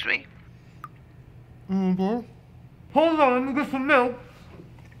 Excuse me? Hold on, let me get some milk.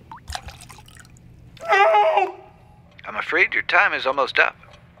 Ow! I'm afraid your time is almost up.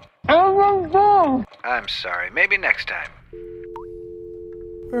 Aaron Burr. I'm sorry, maybe next time.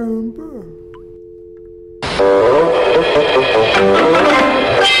 Aaron Burr.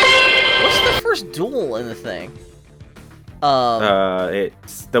 what's the first duel in the thing?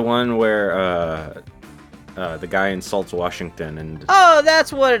 It's the one where the guy insults Washington and. Oh,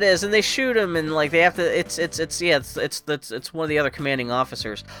 that's what it is, and they shoot him, and like they have to. It's one of the other commanding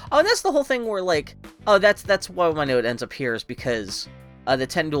officers. Oh, and that's the whole thing where like, that's why my note ends up here, is because the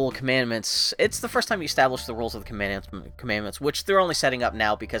 10 Duel Commandments. It's the first time you establish the rules of the commandments, which they're only setting up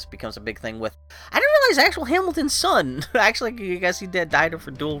now because it becomes a big thing with. I didn't realize actual Hamilton's son. Actually, I guess he died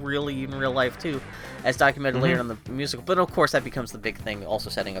for duel really in real life too, as documented later in the musical. But of course, that becomes the big thing, also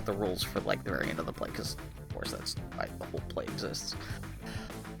setting up the rules for like the very end of the play, because of course that's why the whole play exists.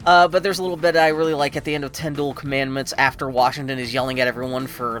 But there's a little bit I really like at the end of 10 Duel Commandments, after Washington is yelling at everyone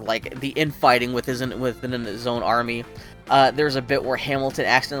for like the infighting within his own army. There's a bit where Hamilton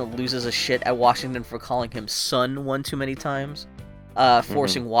accidentally loses his shit at Washington for calling him son one too many times,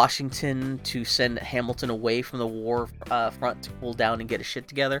 forcing Washington to send Hamilton away from the war front to cool down and get his shit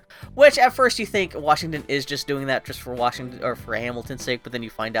together. Which at first you think Washington is just doing that just for Washington or for Hamilton's sake, but then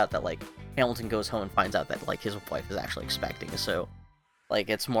you find out that like Hamilton goes home and finds out that like his wife is actually expecting, so like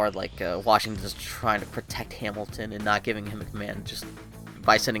it's more like Washington's trying to protect Hamilton and not giving him a command, just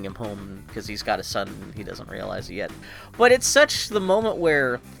by sending him home because he's got a son and he doesn't realize it yet. But it's such the moment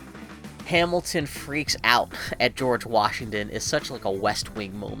where Hamilton freaks out at George Washington is such like a West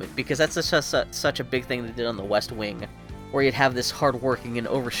Wing moment, because that's such a big thing they did on the West Wing, where you'd have this hardworking and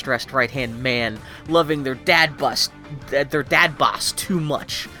overstressed right-hand man loving their dad boss too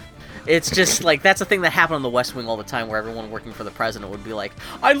much. It's just like, that's a thing that happened on the West Wing all the time, where everyone working for the president would be like,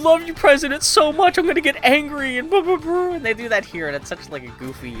 I love you, president, so much, I'm gonna get angry, and blah, blah, blah. And they do that here, and it's such like a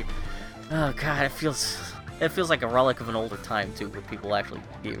goofy, oh god, it feels like a relic of an older time, too, where people actually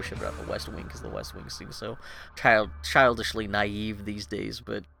gave a shit about the West Wing, because the West Wing seems so childishly naive these days,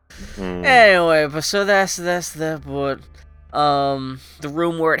 but anyway, but so that's the, but, the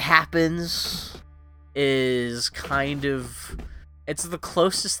room where it happens is kind of, it's the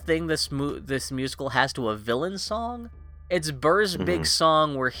closest thing this musical has to a villain song. It's Burr's big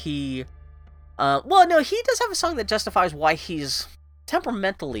song where he, well, no, he does have a song that justifies why he's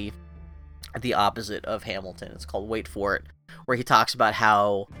temperamentally the opposite of Hamilton. It's called Wait For It, where he talks about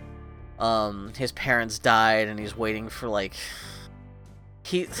how his parents died and he's waiting for, like,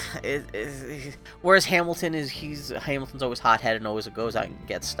 whereas Hamilton's always hot-headed and always goes out and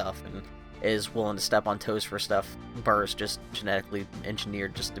gets stuff and is willing to step on toes for stuff. Burr's just genetically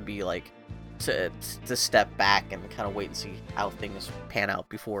engineered just to be like, to step back and kind of wait and see how things pan out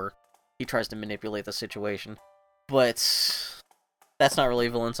before he tries to manipulate the situation. But that's not really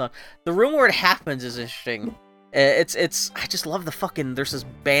a villain song. The room where it happens is interesting. It's I just love the fucking, there's this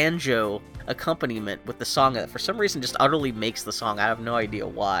banjo accompaniment with the song that for some reason just utterly makes the song. I have no idea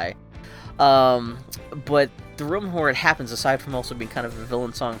why. But the room where it happens, aside from also being kind of a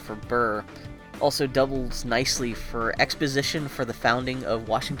villain song for Burr, also doubles nicely for exposition for the founding of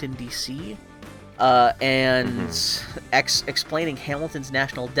Washington, D.C., and explaining Hamilton's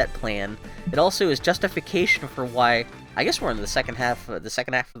national debt plan. It also is justification for why, I guess we're in the second half of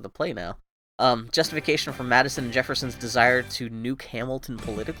the play now, justification for Madison and Jefferson's desire to nuke Hamilton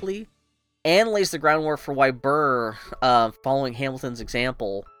politically, and lays the groundwork for why Burr, following Hamilton's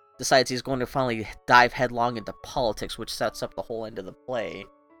example, decides he's going to finally dive headlong into politics, which sets up the whole end of the play,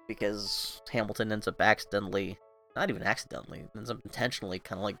 because Hamilton ends up intentionally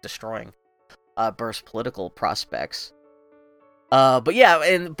kind of like destroying Burr's political prospects. But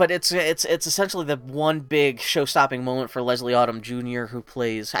yeah, but it's essentially the one big show-stopping moment for Leslie Odom Jr., who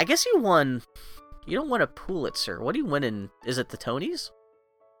plays, I guess you don't win a Pulitzer. What do you win in, is it the Tonys?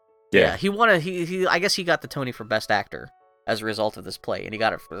 Yeah, I guess he got the Tony for Best Actor as a result of this play, and he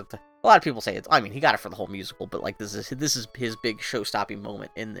got it for a lot of people say he got it for the whole musical, but like this is his big show-stopping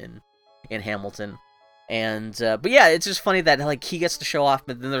moment in Hamilton. And but yeah, it's just funny that like he gets to show off,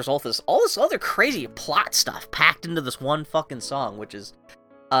 but then there's all this other crazy plot stuff packed into this one fucking song, which is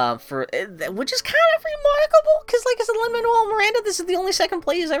kind of remarkable, because like I said, Lin-Manuel Miranda, this is the only second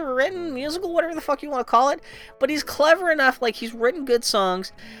play he's ever written, musical, whatever the fuck you want to call it, but he's clever enough, like he's written good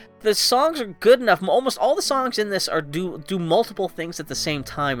songs. The songs are good enough. Almost all the songs in this are do multiple things at the same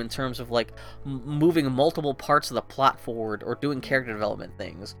time in terms of like moving multiple parts of the plot forward or doing character development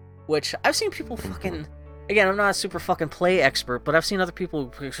things, which I've seen people fucking, again, I'm not a super fucking play expert, but I've seen other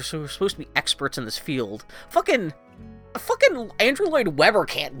people who are supposed to be experts in this field. Fucking Andrew Lloyd Webber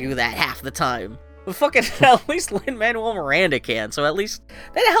can't do that half the time. But fucking at least Lin-Manuel Miranda can, so at least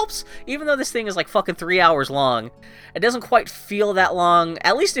that helps. Even though this thing is like fucking 3 hours long, it doesn't quite feel that long.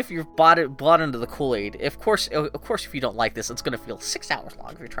 At least if you've bought into the Kool-Aid. Of course, if you don't like this, it's gonna feel 6 hours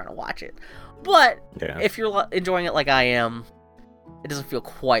long if you're trying to watch it. But if you're enjoying it like I am, it doesn't feel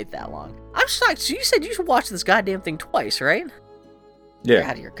quite that long. I'm shocked. So you said you should watch this goddamn thing twice, right? Yeah. You're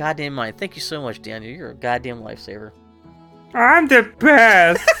out of your goddamn mind. Thank you so much, Daniel. You're a goddamn lifesaver. I'm the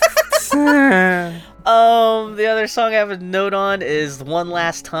best. The other song I have a note on is One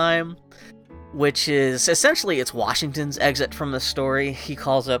Last Time, which is essentially it's Washington's exit from the story. He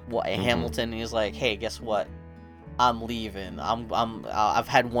calls up Hamilton and he's like, "Hey, guess what? I'm leaving. I've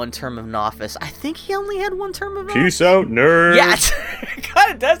had one term in office." I think he only had one term of office. Peace out, nerd. Yeah, it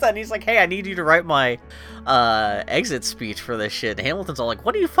kind of does that. And he's like, "Hey, I need you to write my exit speech for this shit." And Hamilton's all like,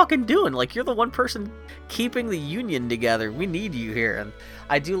 "What are you fucking doing? Like, you're the one person keeping the Union together. We need you here." And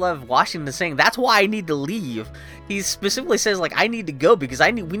I do love Washington saying, "That's why I need to leave." He specifically says, like, "I need to go because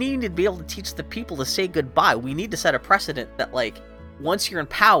we need to be able to teach the people to say goodbye. We need to set a precedent that, like, once you're in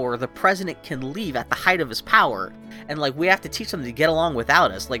power, the president can leave at the height of his power, and like we have to teach them to get along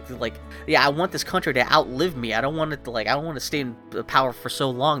without us. Like, yeah, I want this country to outlive me. I don't want it to I don't want to stay in power for so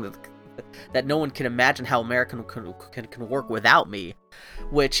long that no one can imagine how America can work without me."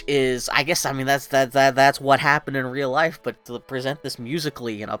 Which is, I guess, I mean, that's what happened in real life. But to present this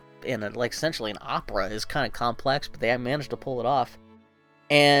musically in a like essentially an opera is kind of complex, but they managed to pull it off.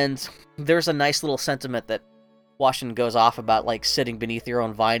 And there's a nice little sentiment that Washington goes off about, like, sitting beneath your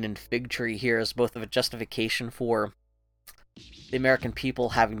own vine and fig tree here as both of a justification for the American people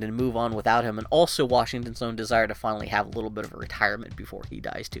having to move on without him, and also Washington's own desire to finally have a little bit of a retirement before he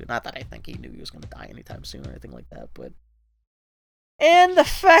dies, too. Not that I think he knew he was going to die anytime soon or anything like that, but... And the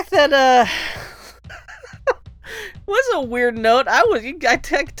fact that, was a weird note. I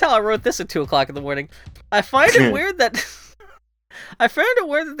can tell I wrote this at 2 o'clock in the morning. I find it weird that... I found it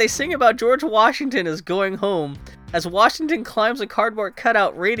weird that they sing about George Washington as going home, as Washington climbs a cardboard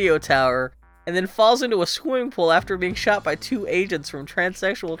cutout radio tower, and then falls into a swimming pool after being shot by 2 agents from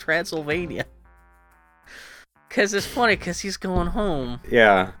transsexual Transylvania. Cause it's funny, cause he's going home.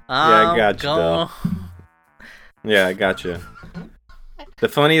 Yeah. I got you, Bill. Yeah, I got you. The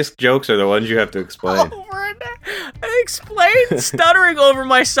funniest jokes are the ones you have to explain. I explained stuttering over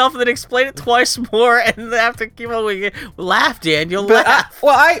myself, and then explain it twice more, and then have to keep on going. Laugh, Daniel. Laugh.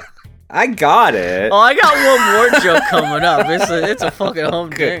 I got it. Oh, I got one more joke coming up. It's a fucking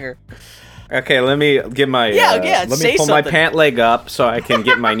humdinger. Okay, let me get my let me pull my pant leg up so I can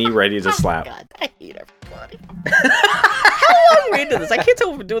get my knee ready to slap. God, I hate everybody. How long are we into this? I can't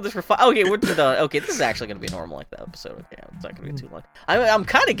tell if we're doing this for fun. Okay, we're done. Okay, this is actually going to be a normal like that episode. Okay, it's not going to be too long. I'm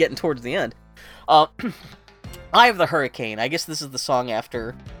kind of getting towards the end. Eye of the Hurricane. I guess this is the song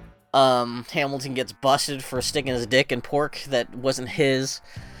after Hamilton gets busted for sticking his dick in pork that wasn't his.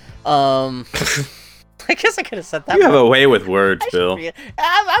 I guess I could have said that. You have a way with words, Bill.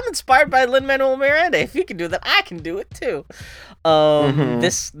 I'm inspired by Lin-Manuel Miranda. If he can do that, I can do it too.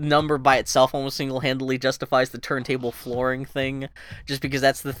 This number by itself almost single-handedly justifies the turntable flooring thing, just because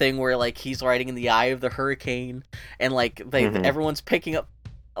that's the thing where, like, he's riding in the eye of the hurricane, and, like, everyone's picking up,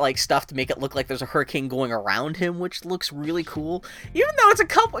 like, stuff to make it look like there's a hurricane going around him, which looks really cool. Even though it's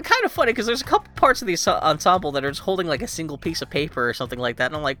kind of funny, because there's a couple parts of the ensemble that are just holding, like, a single piece of paper or something like that,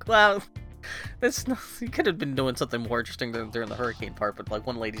 and I'm like, well... you could have been doing something more interesting during the hurricane part, but like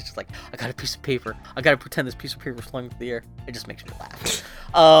one lady's just like, I got a piece of paper. I gotta pretend this piece of paper is flying through the air. It just makes me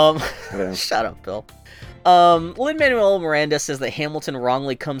laugh. Shut up, Bill. Lin-Manuel Miranda says that Hamilton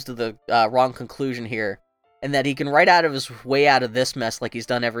wrongly comes to the wrong conclusion here, and that he can write out of his way out of this mess like he's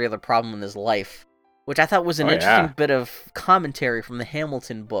done every other problem in his life, which I thought was an interesting bit of commentary from the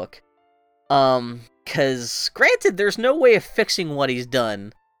Hamilton book. Because granted, there's no way of fixing what he's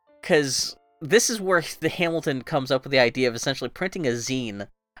done. Because this is where the Hamilton comes up with the idea of essentially printing a zine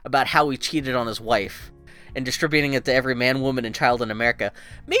about how he cheated on his wife and distributing it to every man, woman, and child in America.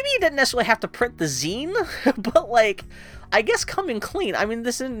 Maybe he didn't necessarily have to print the zine, but, like, I guess coming clean. I mean,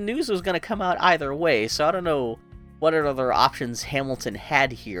 this news was going to come out either way, so I don't know what other options Hamilton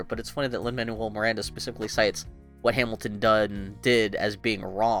had here, but it's funny that Lin-Manuel Miranda specifically cites what Hamilton did as being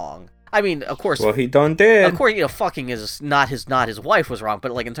wrong. I mean, of course... Well, he done did. Of course, fucking is not his wife was wrong,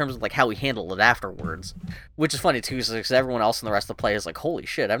 but, like, in terms of, like, how he handled it afterwards. Which is funny, too, because everyone else in the rest of the play is like, holy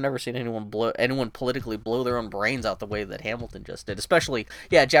shit, I've never seen anyone politically blow their own brains out the way that Hamilton just did. Especially,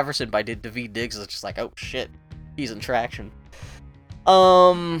 Jefferson by Daveed Diggs is just like, oh, shit, he's in traction.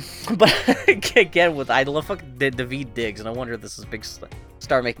 But, again, I love fucking Daveed Diggs, and I wonder if this is a big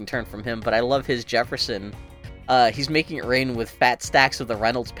star-making turn from him, but I love his Jefferson... he's making it rain with fat stacks of the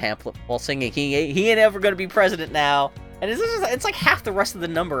Reynolds pamphlet while singing, he ain't ever gonna be president now. And it's like half the rest of the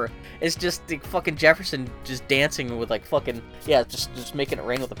number is just the fucking Jefferson just dancing with, like, fucking, just making it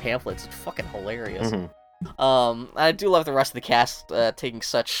rain with the pamphlets. It's fucking hilarious. I do love the rest of the cast taking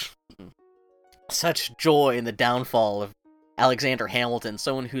such joy in the downfall of Alexander Hamilton,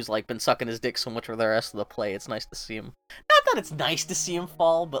 someone who's, like, been sucking his dick so much for the rest of the play. It's nice to see him. Not that it's nice to see him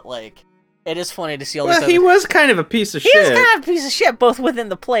fall, but, like... It is funny to see all these he was kind of a piece of shit. He was kind of a piece of shit, both within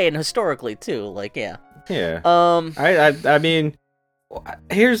the play and historically, too. Like, yeah. Yeah. I mean,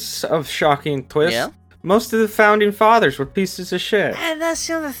 here's a shocking twist. Yeah? Most of the founding fathers were pieces of shit. And that's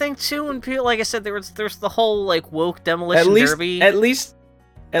the other thing, too, when people, like I said, there's the whole, like, woke demolition derby. At least,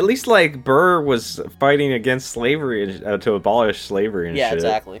 like, Burr was fighting against slavery, to abolish slavery and shit. Yeah,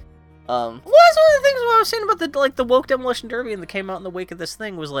 exactly. Well, that's one of the things I was saying about the woke demolition derby and that came out in the wake of this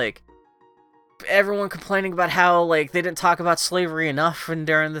thing was, like, everyone complaining about how, like, they didn't talk about slavery enough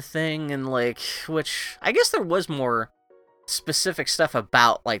during the thing, and, like, which, I guess there was more specific stuff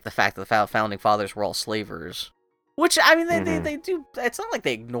about, like, the fact that the founding fathers were all slavers. Which, I mean, they do, it's not like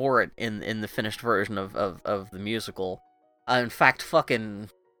they ignore it in the finished version of the musical. In fact, fucking,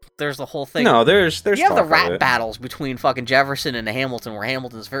 there's the whole thing. No, there's you have the rap battles between fucking Jefferson and Hamilton, where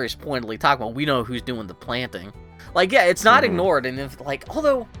Hamilton's very pointedly talking about, we know who's doing the planting. Like, yeah, it's not ignored, and if, like,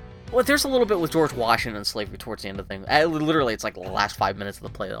 although... Well, there's a little bit with George Washington and slavery towards the end of the thing. Literally, it's like the last 5 minutes of the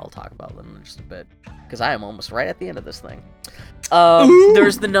play that I'll talk about in just a bit, because I am almost right at the end of this thing.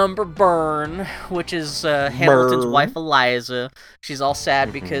 There's the number Burn, which is Hamilton's wife Eliza. She's all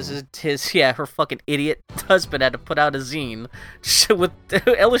sad because her fucking idiot husband had to put out a zine with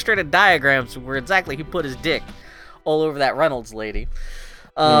illustrated diagrams where exactly he put his dick all over that Reynolds lady.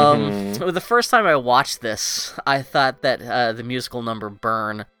 The first time I watched this, I thought that the musical number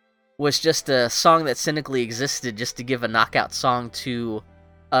Burn was just a song that cynically existed just to give a knockout song to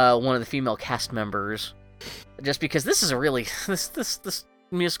one of the female cast members. Just because this is a really... This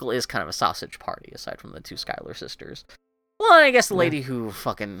musical is kind of a sausage party, aside from the two Schuyler sisters. Well, and I guess the lady who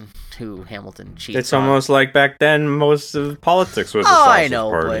Hamilton cheated It's almost like back then, most of politics was a sausage I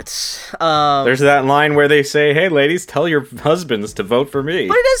know, party. but... there's that line where they say, hey, ladies, tell your husbands to vote for me.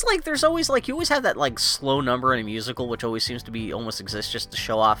 But it is like, there's always, like, you always have that, like, slow number in a musical, which always seems to be, almost exist just to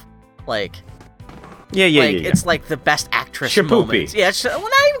show off, like... Yeah. It's like the best actress moment. Yeah, well,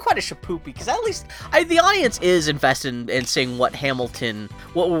 not even quite a shapoopy, because at least the audience is invested in seeing what Hamilton,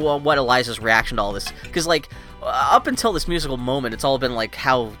 what Eliza's reaction to all this. Because, like, up until this musical moment, it's all been like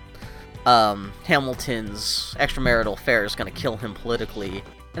how Hamilton's extramarital affair is going to kill him politically.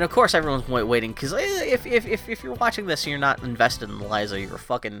 And of course, everyone's waiting, because if you're watching this and you're not invested in Eliza, you're a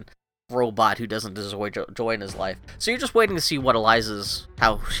fucking robot who doesn't enjoy joy in his life. So you're just waiting to see what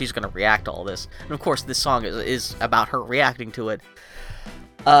how she's going to react to all this. And of course, this song is about her reacting to it.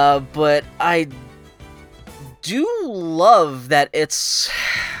 But I do love that it's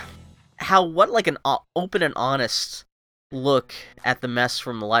like an open and honest look at the mess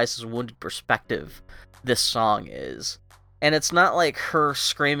from Eliza's wounded perspective this song is. And it's not like her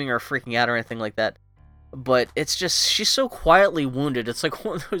screaming or freaking out or anything like that. But it's just, she's so quietly wounded. It's like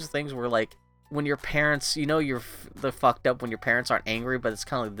one of those things where, like, when your parents, you're the fucked up when your parents aren't angry, but it's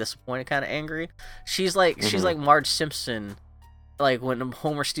kind of like disappointed kind of angry. She's like Marge Simpson, like when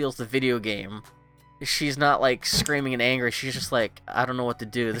Homer steals the video game. She's not like screaming and angry. She's just like, I don't know what to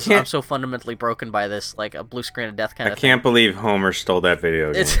do. I'm so fundamentally broken by this, like a blue screen of death kind of thing. I can't believe Homer stole that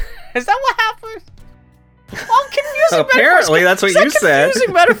video game. Is that what happened? Well, confusing Apparently, that's what you said.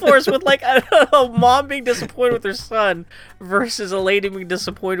 Confusing metaphors with, like, a mom being disappointed with her son versus a lady being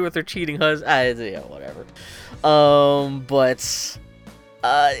disappointed with her cheating husband. Yeah, whatever. But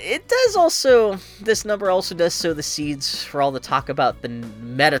it does also... This number also does sow the seeds for all the talk about the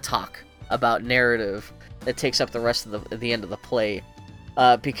meta-talk about narrative that takes up the rest of the end of the play.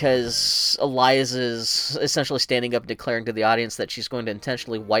 Because Eliza's essentially standing up and declaring to the audience that she's going to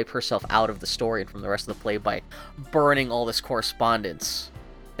intentionally wipe herself out of the story and from the rest of the play by burning all this correspondence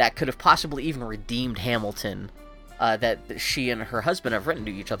that could have possibly even redeemed Hamilton, that she and her husband have written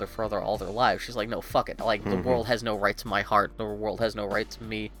to each other for all their lives. She's like, no, fuck it. Like, the world has no right to my heart. The world has no right to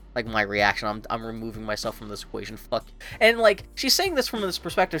me. Like, my reaction. I'm removing myself from this equation. Fuck. And, like, she's saying this from this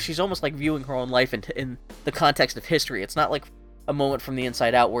perspective. She's almost, like, viewing her own life in the context of history. It's not, like, a moment from the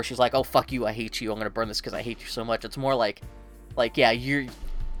inside out where she's like, oh, fuck you, I hate you, I'm gonna burn this because I hate you so much. It's more like, yeah, you're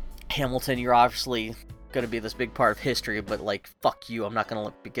Hamilton, you're obviously gonna be this big part of history, but, like, fuck you, I'm not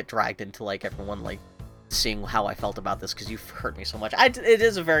gonna get dragged into, like, everyone, like, seeing how I felt about this because you've hurt me so much. It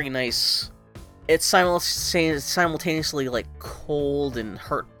is a very nice... It's simultaneously, like, cold and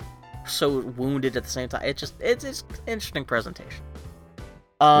hurt, so wounded at the same time. It's an interesting presentation.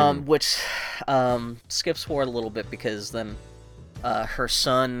 Which skips forward a little bit because then her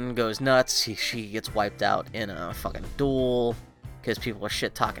son goes nuts. She gets wiped out in a fucking duel because people are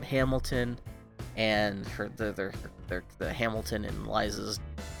shit talking Hamilton, and the Hamilton and Eliza's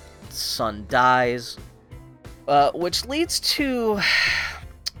son dies, which leads to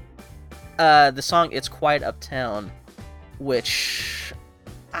the song "It's Quiet Uptown," which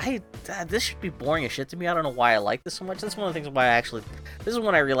this should be boring as shit to me. I don't know why I like this so much. That's one of the things why this is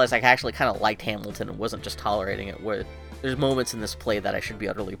when I realized I actually kind of liked Hamilton and wasn't just tolerating it, where there's moments in this play that I should be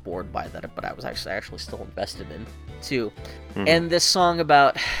utterly bored by that, but I was actually still invested in, too. And this song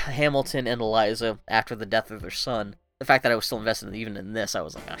about Hamilton and Eliza after the death of their son, the fact that I was still invested even in this, I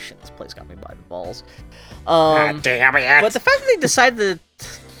was like, oh shit, this play's got me by the balls. God damn it. But the fact that they decided that...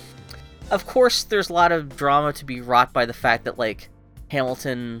 Of course, there's a lot of drama to be wrought by the fact that, like,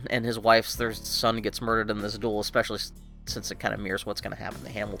 Hamilton and his wife's, their son gets murdered in this duel, especially since it kind of mirrors what's going to happen to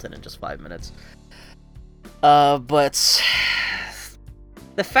Hamilton in just 5 minutes. But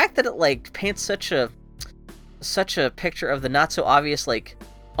the fact that it, like, paints such a picture of the not so obvious, like,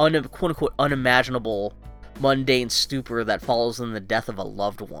 quote-unquote unimaginable mundane stupor that follows in the death of a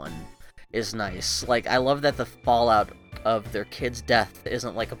loved one is nice. Like, I love that the fallout of their kid's death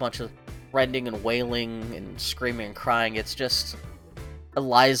isn't like a bunch of rending and wailing and screaming and crying. It's just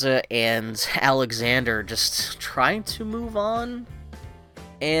Eliza and Alexander just trying to move on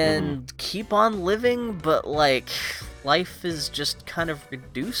and keep on living, but like life is just kind of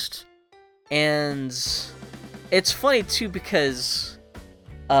reduced. And it's funny too because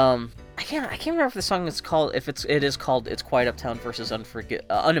I can't remember if the song is called, if it is called It's Quiet Uptown versus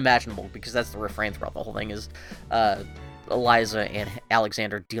Unimaginable, because that's the refrain throughout the whole thing is Eliza and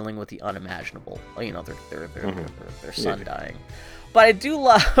Alexander dealing with the unimaginable, you know, their son dying. But I do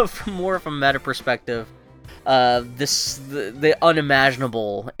love, from more of a meta perspective, the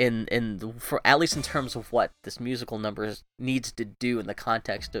unimaginable for at least in terms of what this musical number needs to do in the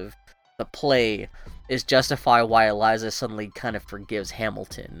context of the play, is justify why Eliza suddenly kind of forgives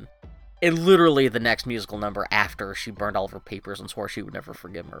Hamilton in literally the next musical number after she burned all of her papers and swore she would never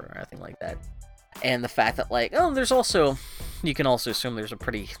forgive him or anything like that. And the fact that, like, there's also, you can also assume there's a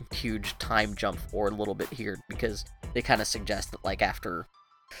pretty huge time jump for a little bit here, because they kind of suggest that, like, after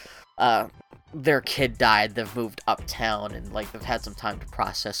their kid died, they've moved uptown and, like, they've had some time to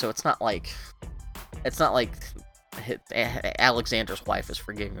process. So it's not like Alexander's wife is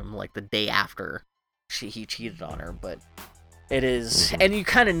forgiving him, like, the day after he cheated on her, but it is, and you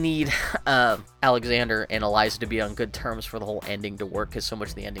kind of need Alexander and Eliza to be on good terms for the whole ending to work, because so much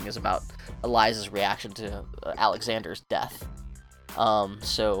of the ending is about Eliza's reaction to Alexander's death.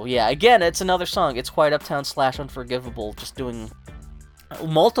 So yeah, again, it's another song. It's Quiet Uptown / Unforgivable, just doing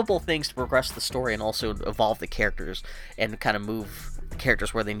multiple things to progress the story and also evolve the characters and kind of move the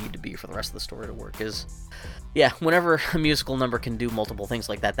characters where they need to be for the rest of the story to work. Is yeah, whenever a musical number can do multiple things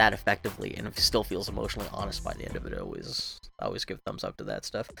like that effectively, and it still feels emotionally honest by the end of it, I always give thumbs up to that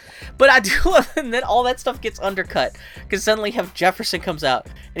stuff. But I do love, and then all that stuff gets undercut, because suddenly you have Jefferson comes out,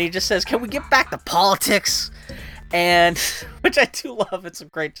 and he just says, "Can we get back to politics?" And, which I do love. It's a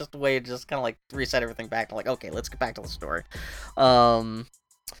great just way to just kind of like reset everything back to like, okay, let's get back to the story.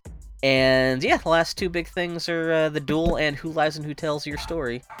 And yeah, the last two big things are the duel and who lives and who tells your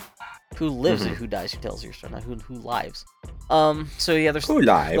story. Who lives and who dies, who tells your story, not who lives. So yeah, there's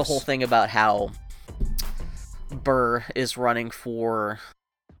the whole thing about how Burr is running for...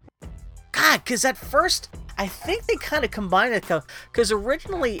 God, because at first, I think they kind of combined it, because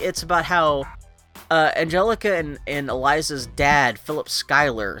originally it's about how Angelica and Eliza's dad, Philip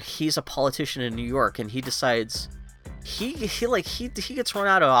Schuyler, he's a politician in New York, and he decides... He gets run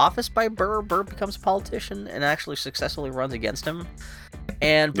out of office by Burr. Burr becomes a politician and actually successfully runs against him.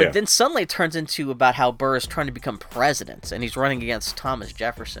 But then suddenly it turns into about how Burr is trying to become president, and he's running against Thomas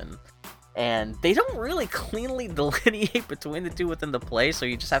Jefferson. And they don't really cleanly delineate between the two within the play, so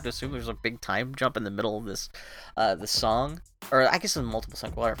you just have to assume there's a big time jump in the middle of this song. Or I guess in multiple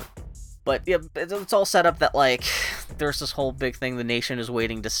songs, whatever. But yeah, it's all set up that, like, there's this whole big thing the nation is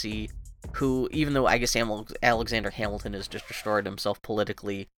waiting to see who, even though I guess Alexander Hamilton has just destroyed himself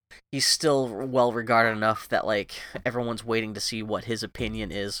politically, he's still well regarded enough that, like, everyone's waiting to see what his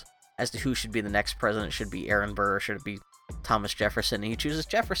opinion is as to who should be the next president. Should it be Aaron Burr, or should it be Thomas Jefferson? And he chooses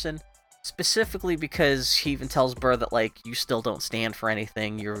Jefferson, specifically because he even tells Burr that, like, you still don't stand for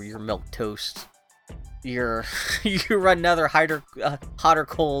anything, you're milquetoast. You run another hot or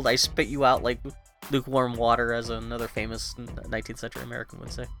cold, I spit you out like lukewarm water, as another famous 19th century American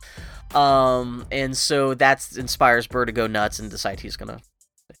would say. And so that inspires Burr to go nuts and decide he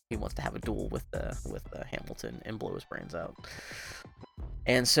wants to have a duel with Hamilton and blow his brains out.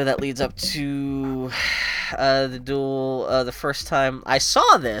 And so that leads up to the duel. The first time I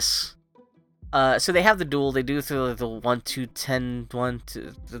saw this, so they have the duel. They do through the 1, 2, 10, 1,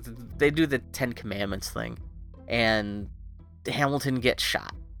 2. They do the 10 Commandments thing, and Hamilton gets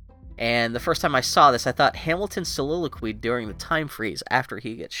shot. And the first time I saw this, I thought Hamilton's soliloquy during the time freeze after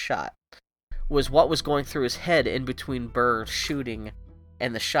he gets shot was what was going through his head in between Burr shooting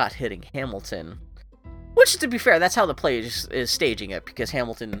and the shot hitting Hamilton. Which, to be fair, that's how the play is staging it, because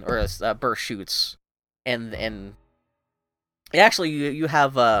Hamilton, or Burr shoots, and actually you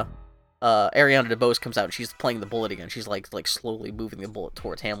have Ariana DeBose comes out and she's playing the bullet again. She's like slowly moving the bullet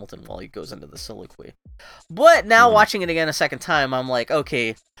towards Hamilton while he goes into the soliloquy. But now watching it again a second time, I'm like,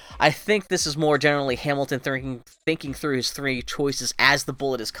 okay, I think this is more generally Hamilton thinking through his three choices as the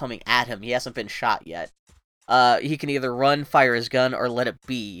bullet is coming at him. He hasn't been shot yet. He can either run, fire his gun, or let it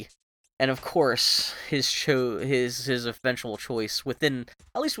be. And of course, his eventual choice,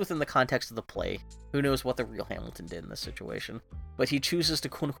 at least within the context of the play, who knows what the real Hamilton did in this situation, but he chooses to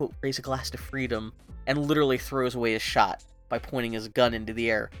quote-unquote raise a glass to freedom and literally throws away his shot by pointing his gun into the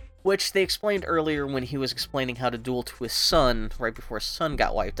air, which they explained earlier when he was explaining how to duel to his son right before his son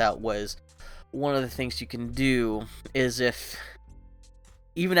got wiped out. Was one of the things you can do is if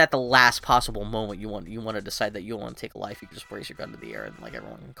even at the last possible moment you want to decide that you want to take a life, you can just raise your gun to the air and like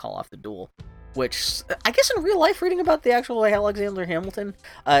everyone can call off the duel. Which, I guess in real life, reading about the actual Alexander Hamilton,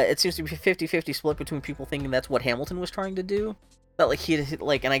 it seems to be 50-50 split between people thinking that's what Hamilton was trying to do. That,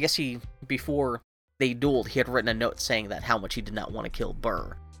 like, and I guess before they dueled, he had written a note saying that how much he did not want to kill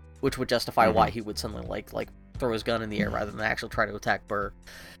Burr, which would justify why he would suddenly, like, throw his gun in the air rather than actually try to attack Burr.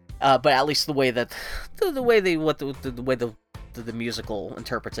 But at least the way that, the way the musical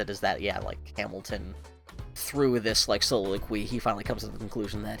interprets it is that, yeah, like, Hamilton, through this, like, soliloquy, he finally comes to the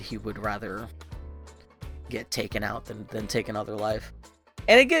conclusion that he would rather get taken out than take another life.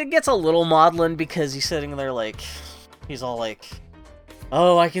 And it gets a little maudlin because he's sitting there, like, he's all like,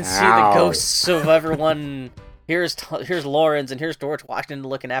 oh, I can see the ghosts of everyone. Here's Lawrence and here's George Washington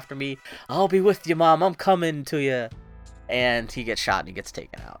looking after me. I'll be with you, Mom. I'm coming to you. And he gets shot and he gets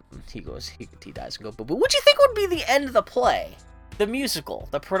taken out. And he dies and goes, but what do you think would be the end of the play? The musical,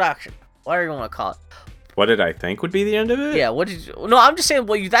 the production, whatever you want to call it. What did I think would be the end of it? Yeah, what did you... No, I'm just saying,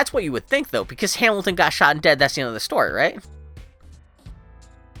 well, that's what you would think, though, because Hamilton got shot and dead, that's the end of the story, right?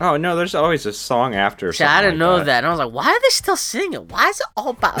 Oh, no, there's always a song after. See, I didn't know that. And I was like, why are they still singing? Why is it all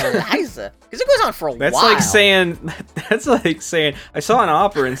about Eliza? Because it goes on for a while. That's like saying, I saw an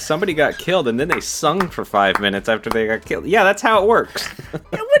opera and somebody got killed and then they sung for 5 minutes after they got killed. Yeah, that's how it works. And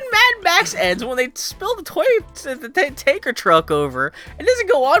when Mad Max ends, when they spill the tanker truck over, it doesn't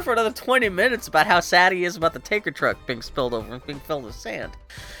go on for another 20 minutes about how sad he is about the tanker truck being spilled over and being filled with sand.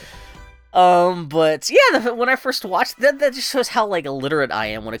 But yeah, when I first watched that just shows how like illiterate I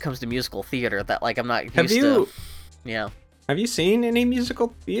am when it comes to musical theater. That like I'm not used to. Yeah. Have you seen any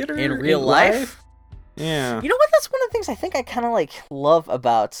musical theater in real life? Yeah. You know what? That's one of the things I think I kind of like love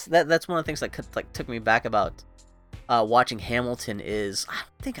about that. That's one of the things that like took me back about watching Hamilton is I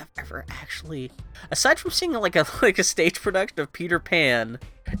don't think I've ever actually, aside from seeing like a stage production of Peter Pan,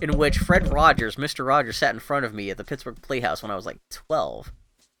 in which Fred Rogers, Mr. Rogers, sat in front of me at the Pittsburgh Playhouse when I was like 12.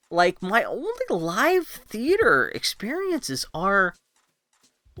 Like, my only live theater experiences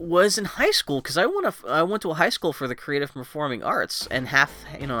was in high school, because I went to a high school for the creative performing arts, and half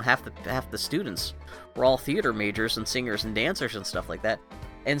the students were all theater majors and singers and dancers and stuff like that.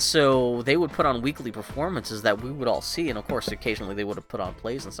 And so they would put on weekly performances that we would all see, and of course, occasionally they would have put on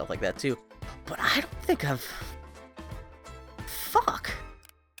plays and stuff like that too. But I don't think I've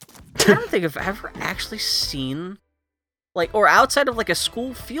ever actually seen, like, or outside of like a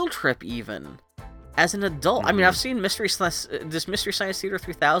school field trip even, as an adult. I mean, I've seen Mystery Science Theater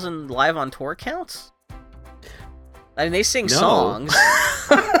 3000 live on tour counts. I mean, they sing songs,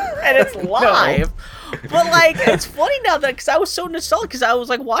 and it's live. No. But like, it's funny now that because I was so nostalgic because I was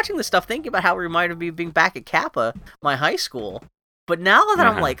like watching this stuff, thinking about how it reminded me of being back at Kappa, my high school. But now that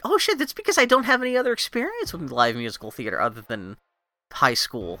I'm like, oh shit, that's because I don't have any other experience with live musical theater other than high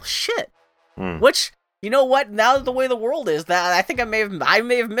school. Shit. Which, you know what? Now the way the world is, that I think I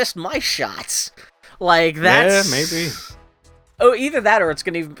may have missed my shots. Like that's maybe. Oh, either that or it's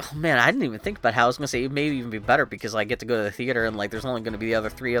gonna even. Oh man, I didn't even think about how I was gonna say it may even be better because I get to go to the theater and like there's only gonna be the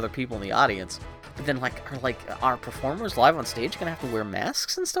other 3 other people in the audience. But then are performers live on stage gonna have to wear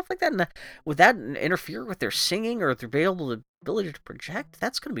masks and stuff like that? And would that interfere with their singing or their ability to project?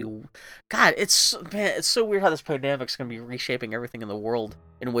 That's gonna be. God, it's so weird how this pandemic's gonna be reshaping everything in the world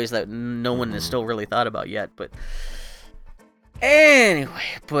in ways that no one has still really thought about yet. But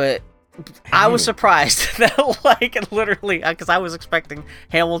anyway, I was surprised that, like, literally, because I was expecting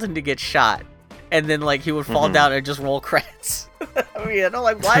Hamilton to get shot, and then, like, he would fall down and just roll credits. I mean, I'm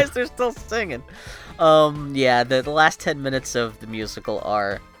like, why is there still singing? Yeah, the last 10 minutes of the musical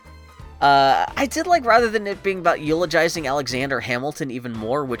are, I did like, rather than it being about eulogizing Alexander Hamilton even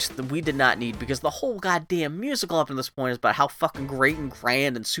more, which we did not need, because the whole goddamn musical up to this point is about how fucking great and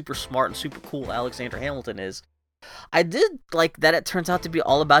grand and super smart and super cool Alexander Hamilton is. I did like that it turns out to be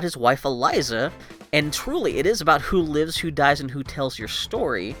all about his wife Eliza, and truly it is about who lives, who dies, and who tells your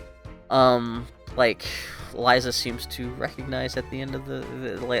story. Like, Eliza seems to recognize at the end of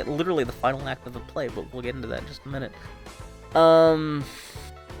literally the final act of the play, but we'll get into that in just a minute. Well,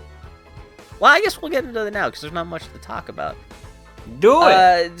 I guess we'll get into that now, because there's not much to talk about. Do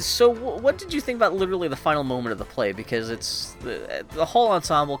it! So what did you think about literally the final moment of the play? Because it's the whole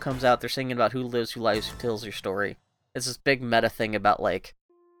ensemble comes out, they're singing about who lives, who lies, who tells your story. It's this big meta thing about, like,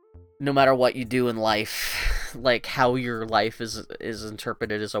 no matter what you do in life, like, how your life is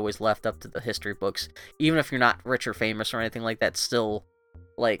interpreted is always left up to the history books. Even if you're not rich or famous or anything like that, still,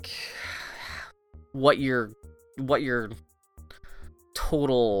 like, what your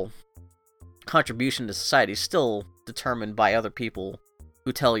total contribution to society is still determined by other people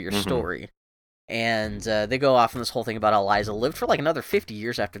who tell your story. And they go off on this whole thing about how Liza lived for like another 50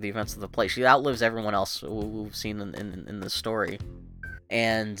 years after the events of the play. She outlives everyone else we've seen in the story.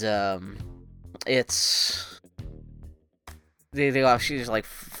 And it's... They go off, she like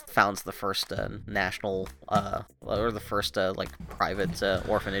founds the first national, or the first like private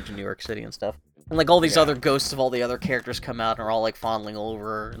orphanage in New York City and stuff. And like all these other ghosts of all the other characters come out and are all like fondling over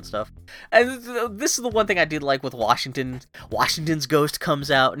her and stuff. And this is the one thing I did like with Washington. Washington's ghost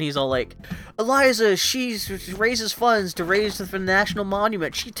comes out and he's all like, Eliza, she raises funds to raise the National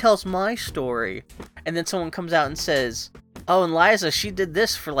Monument. She tells my story. And then someone comes out and says, oh, and Liza, she did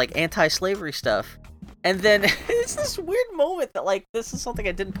this for like anti-slavery stuff. And then it's this weird moment that like this is something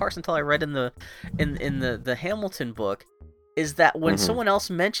I didn't parse until I read in the Hamilton book. Is that when someone else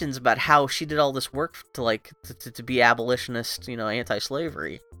mentions about how she did all this work to like to be abolitionist, you know,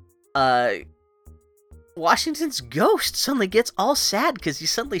 anti-slavery, Washington's ghost suddenly gets all sad because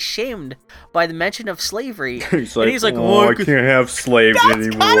he's suddenly shamed by the mention of slavery. He's like, oh, I can't have slaves anymore.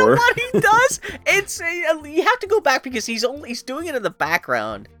 That's kind of what he does. It's you have to go back because he's doing it in the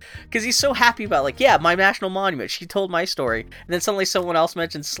background because he's so happy about like, yeah, my national monument. She told my story, and then suddenly someone else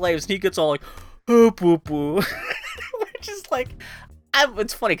mentions slaves, and he gets all like, oh, boo boo. Which is like,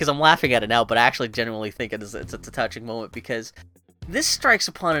 it's funny because I'm laughing at it now, but I actually genuinely think it's a touching moment because this strikes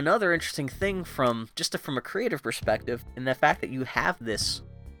upon another interesting thing from a creative perspective, in the fact that you have this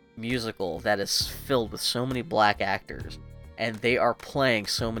musical that is filled with so many black actors, and they are playing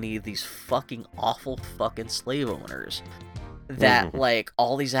so many of these fucking awful fucking slave owners that like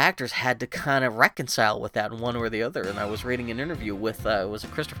all these actors had to kind of reconcile with that in one or the other. And I was reading an interview with was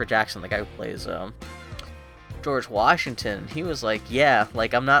Christopher Jackson, the guy who plays George Washington. He was like, yeah,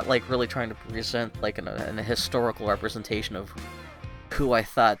 like I'm not like really trying to present like a historical representation of who I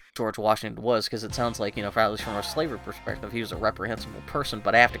thought George Washington was, because it sounds like, you know, at least from a slavery perspective, he was a reprehensible person,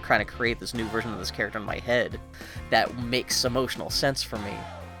 but I have to kind of create this new version of this character in my head that makes emotional sense for me.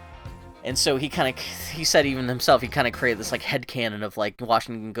 And so he said even himself, he kind of created this like headcanon of like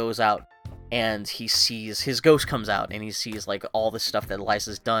Washington goes out and he sees, his ghost comes out and he sees like all this stuff that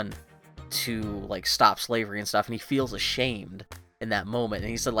Liza's done to like stop slavery and stuff, and he feels ashamed in that moment.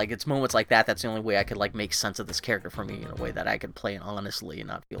 And he said like it's moments like that that's the only way I could like make sense of this character for me in a way that I could play it honestly and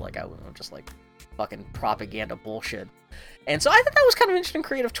not feel like I was just like fucking propaganda bullshit. And so I thought that was kind of an interesting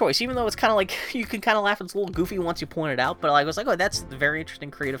creative choice, even though it's kind of like you can kind of laugh, it's a little goofy once you point it out, but I was like, oh, that's a very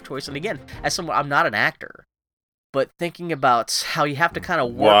interesting creative choice. And again, as someone, I'm not an actor, but thinking about how you have to kind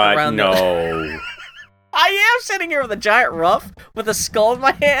of work around No. I am sitting here with a giant ruff with a skull in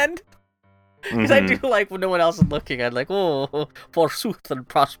my hand. Because I do like when no one else is looking. I'm like, oh, forsooth and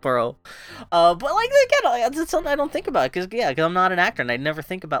prospero. But like again, it's something I don't think about because I'm not an actor, and I never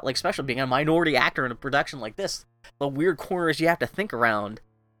think about like, especially being a minority actor in a production like this, the weird corners you have to think around,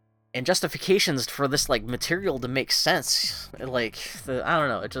 and justifications for this like material to make sense. Like I don't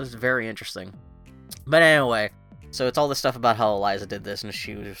know, it's just very interesting. But anyway, so it's all this stuff about how Eliza did this and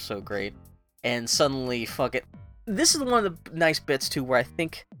she was so great, and suddenly fuck it. This is one of the nice bits too, where I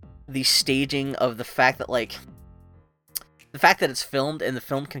think the staging of the fact that it's filmed and the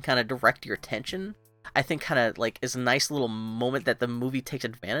film can kind of direct your attention, I think kind of like is a nice little moment that the movie takes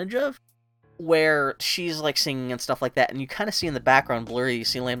advantage of, where she's like singing and stuff like that, and you kind of see in the background blurry, you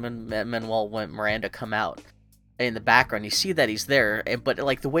see Lin-Manuel Miranda come out in the background, you see that he's there, but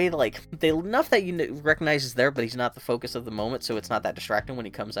like the way like they enough that you recognize he's there, but he's not the focus of the moment, so it's not that distracting when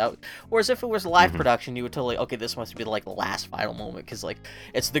he comes out. Whereas if it was live production, you would totally, okay, this must be like the last final moment, because like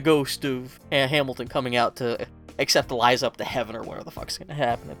it's the ghost of Hamilton coming out to accept Eliza up to heaven or whatever the fuck's gonna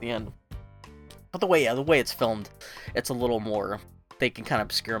happen at the end. But the way it's filmed, it's a little more, they can kind of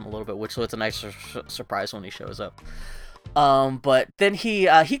obscure him a little bit, so it's a nice surprise when he shows up. But then he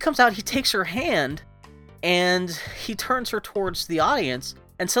comes out, he takes her hand, and he turns her towards the audience,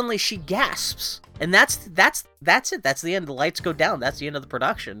 and suddenly she gasps. And that's it. That's the end. The lights go down. That's the end of the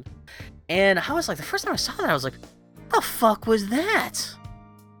production. And I was like, the first time I saw that, I was like, the fuck was that?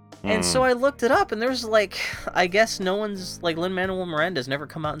 And so I looked it up, and there's like, I guess no one's, like, Lin-Manuel Miranda's never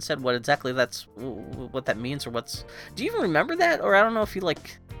come out and said what exactly what that means, or what's... Do you even remember that? Or I don't know if you,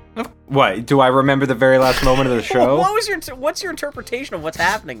 like... What, do I remember the very last moment of the show? What's your interpretation of what's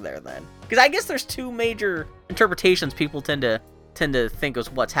happening there then? Because I guess there's two major interpretations people tend to think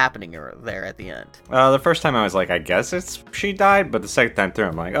is what's happening there at the end. The first time I was like, I guess it's she died, but the second time through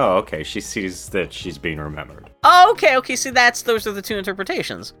I'm like, oh, okay, she sees that she's being remembered. Oh, okay, see, those are the two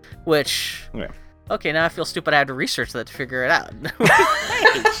interpretations, which... Yeah. Okay, now I feel stupid I had to research that to figure it out.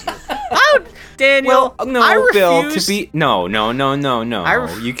 How, Daniel? Well, no, I Bill. refuse. To be no. You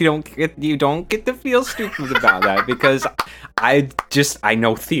don't get to feel stupid about that because I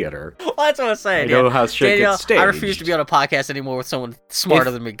know theater. Well, that's what I'm saying. I know how shit Daniel, gets staged. I refuse to be on a podcast anymore with someone smarter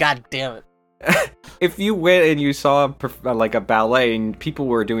than me. God damn it. If you went and you saw like a ballet and people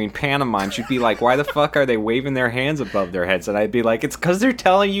were doing pantomimes, you'd be like, "Why the fuck are they waving their hands above their heads?" And I'd be like, "It's because they're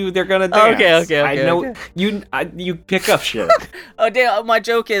telling you they're gonna dance." Okay. I know you pick up shit. Oh, Daniel, my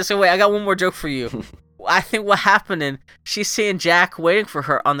joke is. So wait, I got one more joke for you. I think what happened is she's seeing Jack waiting for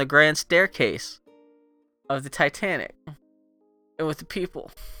her on the grand staircase of the Titanic, and with the people.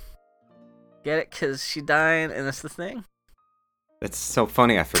 Get it? Because she dying, and that's the thing. It's so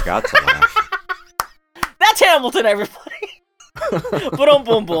funny. I forgot to laugh. That's Hamilton, everybody. Boom,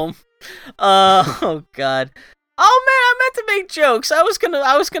 boom, boom. Oh God. Oh man, I meant to make jokes. I was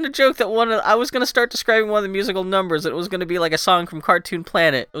gonna joke that I was gonna start describing one of the musical numbers. It was gonna be like a song from Cartoon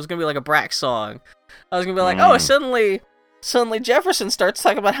Planet. It was gonna be like a Brack song. I was gonna be like, oh, suddenly Jefferson starts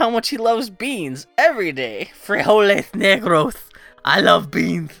talking about how much he loves beans every day. Frijoles negros. I love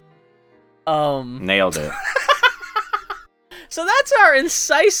beans. Nailed it. So that's our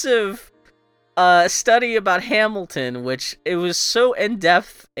incisive study about Hamilton, which it was so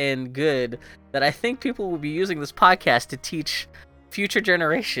in-depth and good that I think people will be using this podcast to teach future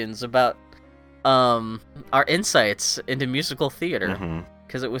generations about our insights into musical theater.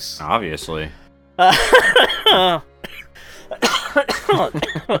 Because it was... Obviously. Oh,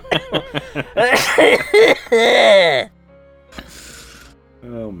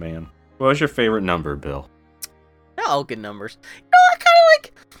 man. What was your favorite number, Bill? They're all good numbers. You know,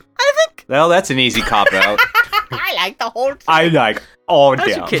 I think... Well, that's an easy cop-out. I like the whole thing. I like all How's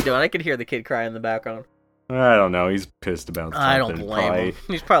down. your kid doing? I could hear the kid crying in the background. I don't know. He's pissed about something. I don't blame him.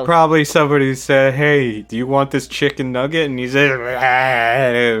 He's probably somebody said, "Hey, do you want this chicken nugget?" And he said,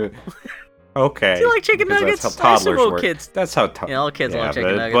 "Okay." Do you like chicken nuggets? That's how toddlers work. Kids. That's how all kids love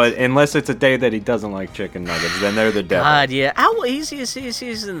chicken nuggets. But unless it's a day that he doesn't like chicken nuggets, then they're the devil. God, yeah. He's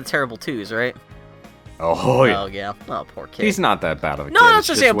in the terrible twos, right? Oh yeah. Oh yeah. Oh, poor kid. He's not that bad of a kid. No, that's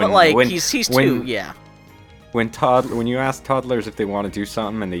what I'm saying. But like, he's two. Yeah. When you ask toddlers if they want to do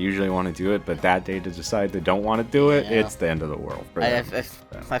something, and they usually want to do it, but that day to decide they don't want to do it, it's the end of the world for them.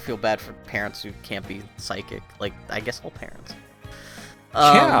 I feel bad for parents who can't be psychic. Like, I guess all parents.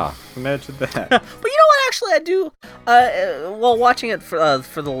 Yeah, imagine that. But you know what? Actually, I do. While watching it for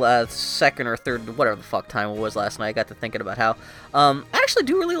the second or third, whatever the fuck time it was last night, I got to thinking about how I actually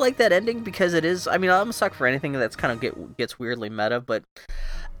do really like that ending because it is. I mean, I'm a sucker for anything that's kind of gets weirdly meta, but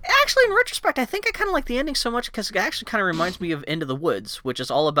actually, in retrospect, I think I kind of like the ending so much because it actually kind of reminds me of Into the Woods, which is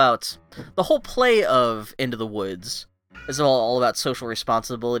all about the whole play of Into the Woods. Is all about social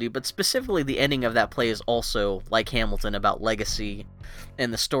responsibility, but specifically the ending of that play is also, like Hamilton, about legacy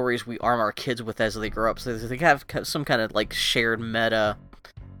and the stories we arm our kids with as they grow up. So they have some kind of like shared meta,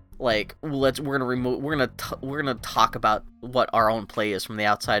 like we're gonna talk about what our own play is from the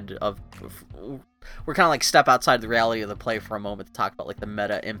outside of. We're kind of like step outside the reality of the play for a moment to talk about like the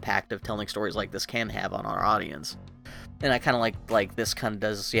meta impact of telling stories like this can have on our audience. And I kind of like this kind of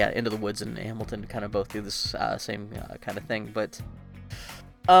does, Into the Woods and Hamilton kind of both do this same kind of thing, but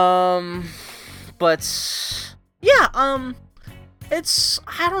it's,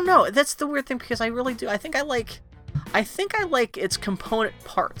 I don't know, that's the weird thing because I really do, I think I like its component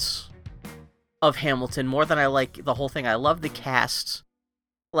parts of Hamilton more than I like the whole thing. I love the cast.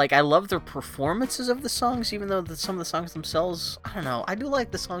 Like, I love their performances of the songs, even though some of the songs themselves, I don't know. I do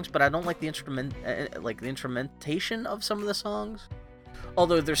like the songs, but I don't like the instrumentation of some of the songs.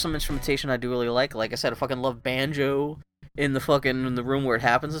 Although there's some instrumentation I do really like. Like I said, I fucking love banjo in the room where it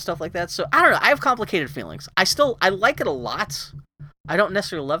happens and stuff like that. So I don't know. I have complicated feelings. I like it a lot. I don't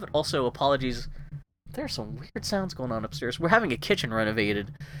necessarily love it. Also, apologies. There's some weird sounds going on upstairs. We're having a kitchen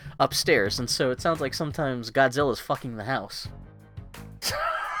renovated upstairs, and so it sounds like sometimes Godzilla's fucking the house.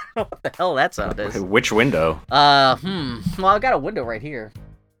 What the hell that sound is? Which window? Well, I got a window right here.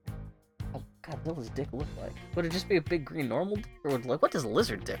 Oh, God, what does dick look like? Would it just be a big green normal dick? Or what does a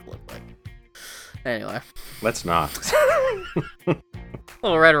lizard dick look like? Anyway. Let's not.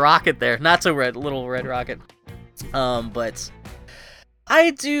 Little red rocket there. Not so red. Little red rocket. But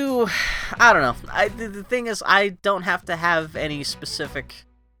I don't know. The thing is, I don't have to have any specific...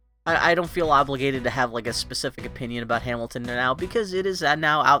 I don't feel obligated to have like a specific opinion about Hamilton now because it is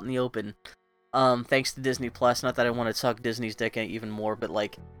now out in the open, thanks to Disney Plus. Not that I want to suck Disney's dick even more, but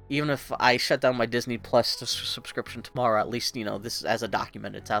like even if I shut down my Disney Plus subscription tomorrow, at least this is as a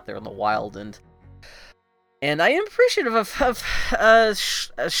document. It's out there in the wild, and I am appreciative of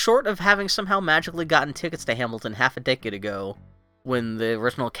short of having somehow magically gotten tickets to Hamilton half a decade ago. when the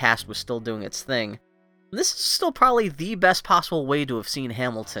original cast was still doing its thing. This is still probably the best possible way to have seen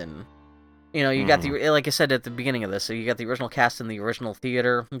Hamilton. You know, you got the, like I said at the beginning of this, so you got the original cast in the original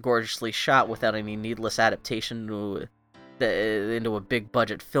theater, gorgeously shot without any needless adaptation into a big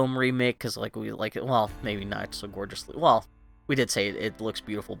budget film remake, because well, maybe not so gorgeously. Well, we did say it looks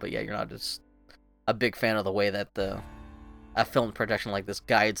beautiful, but yeah, you're not just a big fan of the way that a film production like this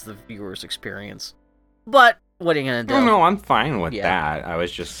guides the viewer's experience. But what are you gonna do? Oh, no, I'm fine with that. I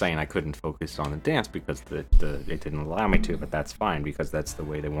was just saying I couldn't focus on the dance because it didn't allow me to, but that's fine because that's the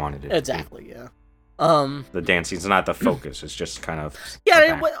way they wanted it. Exactly, yeah. The dancing's not the focus; it's just kind of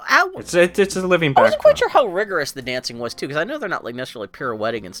it's a living background. I wasn't quite sure how rigorous the dancing was too, because I know they're not like necessarily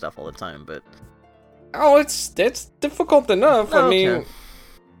pirouetting and stuff all the time, but it's difficult enough. I mean,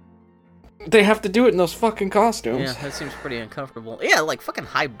 they have to do it in those fucking costumes. Yeah, that seems pretty uncomfortable. Yeah, like fucking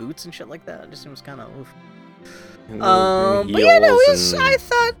high boots and shit like that. It just seems kind of oof. But yeah, no, I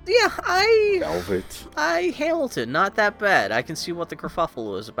thought, Hamilton, not that bad. I can see what the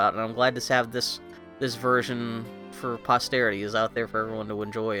kerfuffle is about, and I'm glad to have this version for posterity is out there for everyone to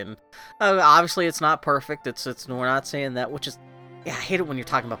enjoy. And obviously, it's not perfect. We're not saying that, which is, I hate it when you're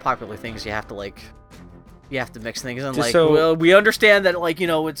talking about popular things. You have to mix things, and well, we understand that,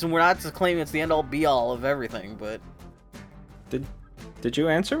 we're not claiming it's the end all be all of everything, but Did you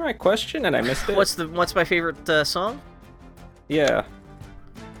answer my question and I missed it? What's my favorite song? Yeah.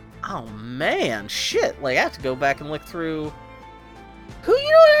 Oh man, shit! I have to go back and look through.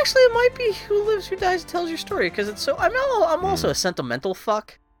 Actually, it might be "Who Lives, Who Dies, Tells Your Story" because it's so. I'm also a sentimental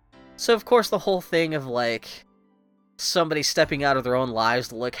fuck, so of course the whole thing of somebody stepping out of their own lives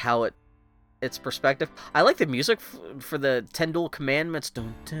to look how its perspective. I like the music for the 10 Dual Commandments.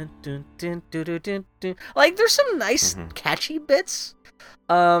 Dun, dun, dun, dun, dun, dun, dun, dun. There's some nice catchy bits.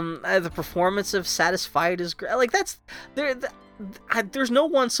 The performance of "Satisfied" is great. There's no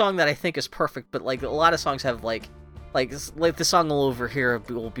one song that I think is perfect, but a lot of songs have the song "Over Here"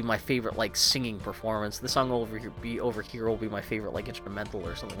 will be my favorite singing performance. The song "Over Here" will be my favorite instrumental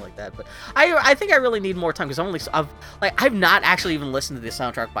or something like that. But I think I really need more time because I've not actually even listened to the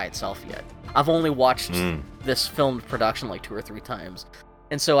soundtrack by itself yet. I've only watched this filmed production 2 or 3 times,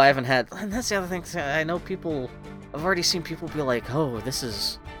 and so I haven't had. And that's the other thing. I know I've already seen people be like, "Oh, this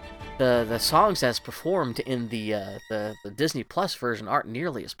is the songs as performed in the Disney Plus version aren't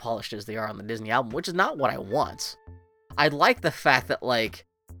nearly as polished as they are on the Disney album," which is not what I want. I like the fact that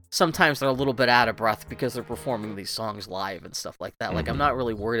sometimes they're a little bit out of breath because they're performing these songs live and stuff like that. I'm not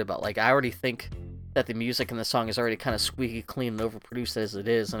really worried about I already think that the music in the song is already kind of squeaky clean and overproduced as it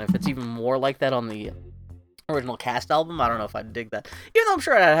is, and if it's even more like that on the original cast album, I don't know if I'd dig that. Even though I'm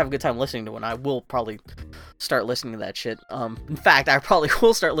sure I'd have a good time listening to it, and I will probably start listening to that shit. In fact, I probably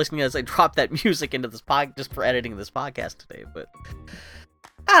will start listening as I drop that music into this pod just for editing this podcast today, but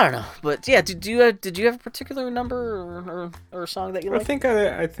I don't know. But yeah, did you have a particular number or song that you like?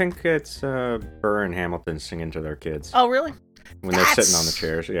 I think it's Burr and Hamilton singing to their kids. Oh, really? When they're sitting on the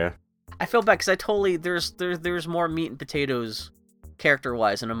chairs, yeah. I feel bad because there's more meat and potatoes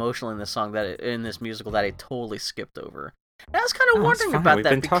character-wise and emotionally in this song in this musical that I totally skipped over. And I was kind of wondering about We've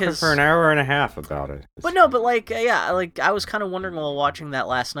that been because talking for an hour and a half about it. But no, but I was kind of wondering while watching that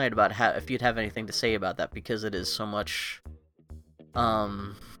last night about if you'd have anything to say about that because it is so much.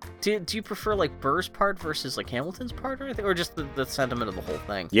 Do you prefer Burr's part versus Hamilton's part or anything, or just the sentiment of the whole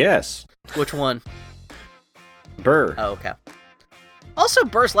thing? Yes. Which one? Burr. Oh, okay. Also,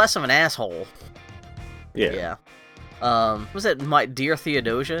 Burr's less of an asshole. Yeah. Was it "My Dear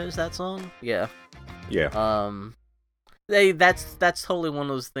Theodosia"? Is that song? Yeah. Yeah. That's totally one of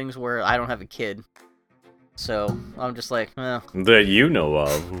those things where I don't have a kid, so I'm just that you know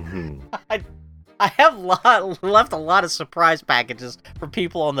of. I have left a lot of surprise packages for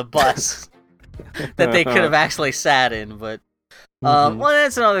people on the bus that they could have actually sat in, but well,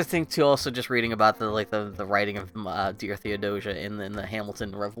 that's another thing too. Also, just reading about the writing of Dear Theodosia in the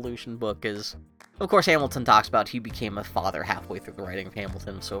Hamilton Revolution book is, of course, Hamilton talks about he became a father halfway through the writing of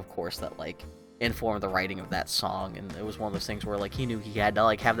Hamilton, so of course that informed the writing of that song, and it was one of those things where he knew he had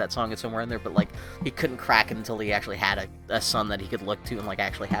to have that song somewhere in there, but he couldn't crack it until he actually had a son that he could look to and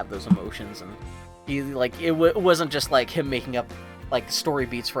actually have those emotions, and he it wasn't just him making up story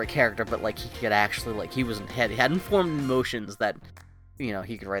beats for a character, but he could actually he had informed emotions that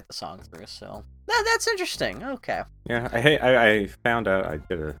he could write the song through. So that's interesting. Okay. Yeah, I found out I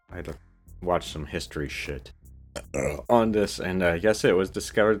had to watch some history shit on this, and yes, it was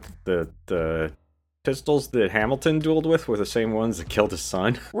discovered that the pistols that Hamilton dueled with were the same ones that killed his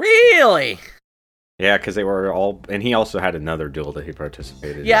son. Really? Yeah, because they were all, and he also had another duel that he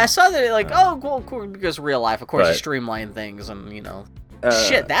participated Yeah, in. I saw that, like, oh, cool, because real life, of course, you But- streamline things, and, you know.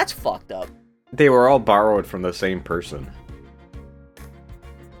 Shit, that's fucked up. They were all borrowed from the same person.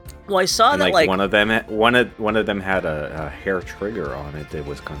 Well, I saw And, that, like, one of them had a hair trigger on it that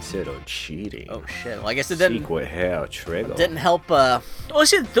was considered cheating. Oh, shit. Well, I guess it didn't... Secret hair trigger. Didn't help, Well,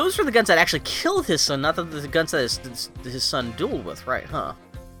 see, those were the guns that actually killed his son, not the guns that his son dueled with, right, huh?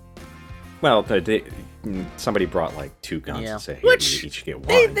 Well, somebody brought, like, 2 guns Yeah. and said, hey, Which, you each get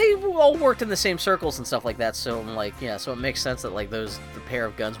one. They all worked in the same circles and stuff like that, so, like, yeah, so it makes sense that, like, the pair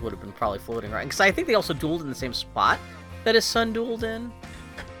of guns would have been probably floating around. Because I think they also dueled in the same spot that his son dueled in.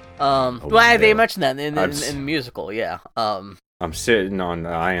 Well, they mentioned that in the musical, yeah. I'm sitting on the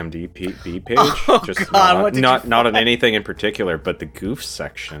IMDb page, Oh, just God, what did not on anything in particular, but the goof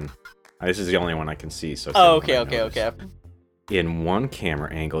section. This is the only one I can see. So. Oh, okay. In one camera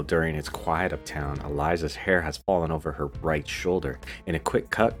angle during its quiet uptown, Eliza's hair has fallen over her right shoulder. In a quick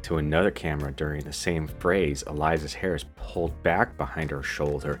cut to another camera during the same phrase, Eliza's hair is pulled back behind her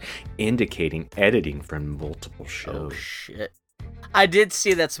shoulder, indicating editing from multiple shows. Oh, shit. I did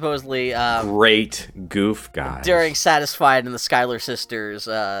see that supposedly Great goof, guys. during Satisfied and the Schuyler sisters,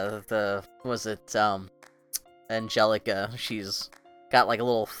 Angelica, she's got like a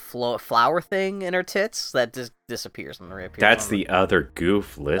little flower thing in her tits that just disappears and reappears. That's the other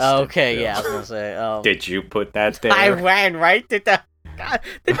goof list. Okay, yeah, I was gonna say. Did you put that there? I ran right to God,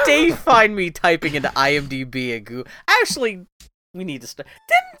 the day you find me typing into IMDb a goof. Actually, we need to start.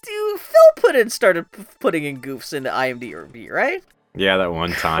 Phil started putting in goofs into IMDb, right? Yeah, that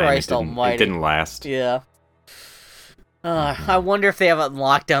one time. Christ almighty. It didn't last. Yeah. I wonder if they have it on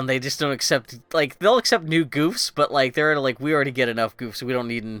lockdown. They just don't accept, like, they'll accept new goofs, but, like, they're like, we already get enough goofs, so we don't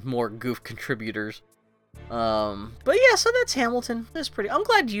need more goof contributors. But yeah, so that's Hamilton. That's pretty. I'm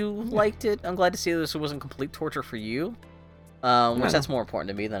glad you liked it. I'm glad to see this wasn't complete torture for you. Which that's more important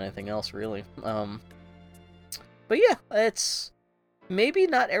to me than anything else, really. But yeah, it's maybe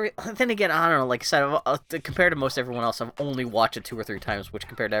not every. Then again, I don't know. Like I said, compared to most everyone else, I've only watched it 2 or 3 times. Which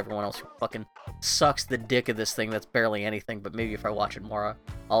compared to everyone else who fucking sucks the dick of this thing, that's barely anything. But maybe if I watch it more,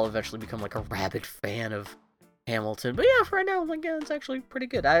 I'll eventually become like a rabid fan of Hamilton. But yeah, for right now, like, yeah, it's actually pretty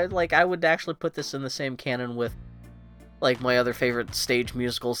good. I would actually put this in the same canon with like my other favorite stage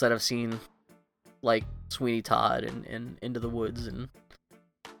musicals that I've seen, like Sweeney Todd and Into the Woods and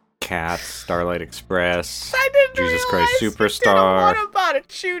Cats, Starlight Express, I didn't Jesus realize Christ you did Superstar. one about a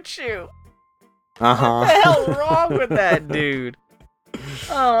choo-choo. Uh-huh. What the hell wrong with that dude?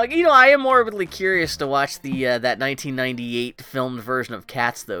 Oh, you know, I am morbidly curious to watch the that 1998 filmed version of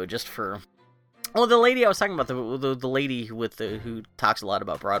Cats, though, just for. Well, the lady I was talking about, the lady with who talks a lot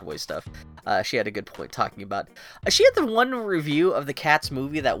about Broadway stuff, she had a good point talking about. She had the one review of the Cats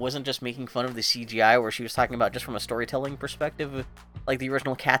movie that wasn't just making fun of the CGI, where she was talking about just from a storytelling perspective, like the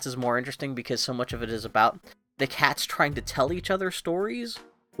original Cats is more interesting because so much of it is about the cats trying to tell each other stories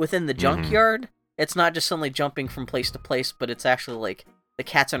within the junkyard. It's not just suddenly jumping from place to place, but it's actually like the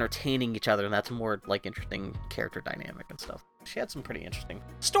cats entertaining each other, and that's more like interesting character dynamic and stuff. She had some pretty interesting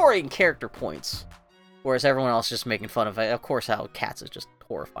story and character points, whereas everyone else is just making fun of course, how Cats is just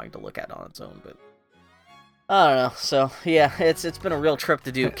horrifying to look at on its own. But I don't know. So yeah, it's been a real trip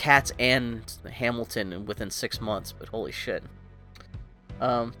to do Cats and Hamilton within 6 months. But holy shit!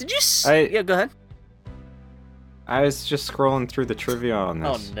 Did you? Yeah, go ahead. I was just scrolling through the trivia on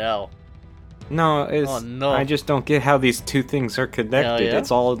this. Oh no. No, I just don't get how these two things are connected. Yeah?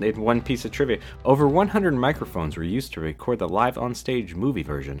 It's all in one piece of trivia. Over 100 microphones were used to record the live on-stage movie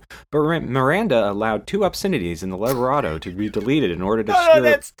version, but Miranda allowed 2 obscenities in the libretto to be deleted in order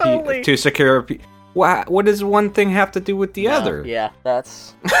to secure. What does one thing have to do with the other? Yeah,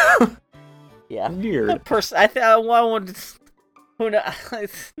 that's yeah. Weird.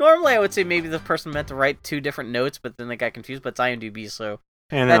 Normally I would say maybe the person meant to write 2 different notes, but then they got confused. But it's IMDb, so.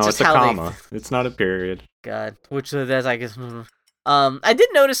 I know, it's a comma. It's not a period. God, which that's I guess. I did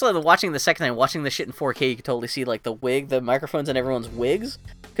notice like watching the second time, watching the shit in 4K, you could totally see like the microphones and everyone's wigs,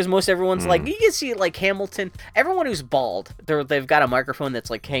 because most everyone's like you can see like Hamilton. Everyone who's bald, they've got a microphone that's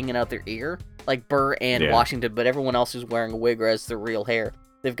like hanging out their ear, like Burr and Washington. But everyone else who's wearing a wig or has their real hair,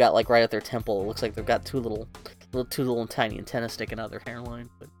 they've got like right at their temple. It looks like they've got two little tiny antennas sticking out their hairline.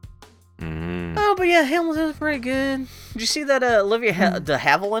 But. Oh, but yeah, Hamilton's pretty good. Did you see that Olivia de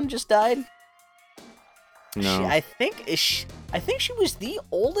Havilland just died? No. I think she was the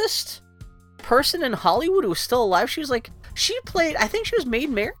oldest person in Hollywood who was still alive. She was I think she was Maid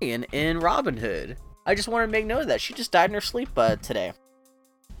Marian in Robin Hood. I just wanted to make note of that. She just died in her sleep today.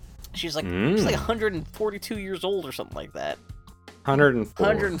 She's like 142 years old or something like that. 104.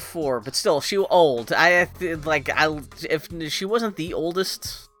 104, but still, she old. If she wasn't the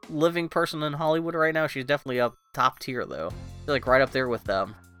oldest living person in Hollywood right now, she's definitely up top tier though. I feel like right up there with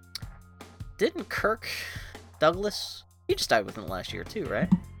Didn't Kirk Douglas? He just died within the last year too, right?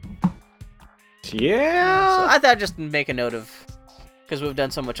 Yeah. So I thought I'd just make a note of, because we've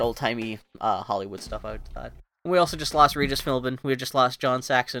done so much old timey Hollywood stuff. I thought. We also just lost Regis Philbin. We just lost John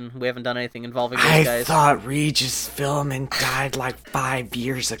Saxon. We haven't done anything involving those guys. I thought Regis Philbin died like 5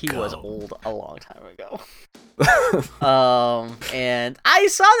 years ago. He was old a long time ago. And I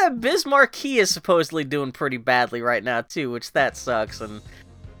saw that Biz Markie is supposedly doing pretty badly right now too, which that sucks. And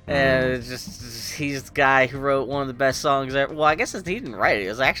it's just he's the guy who wrote one of the best songs ever. Well, I guess he didn't write it. It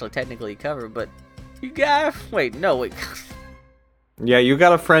was actually technically a cover, but you got wait. Yeah, you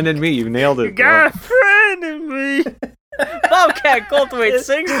got a friend in me. You nailed it. You got a friend in me. Bobcat Goldthwait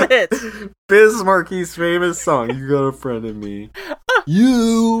sings the hits. Biz Markie's famous song, You Got a Friend in Me.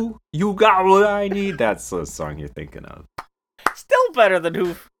 You got what I need. That's the song you're thinking of. Still better than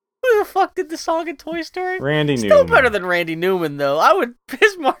who the fuck did the song in Toy Story? Randy Newman. Still better than Randy Newman, though. I would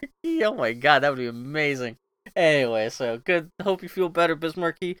Biz Markie. Oh my god, that would be amazing. Anyway, so good. Hope you feel better, Biz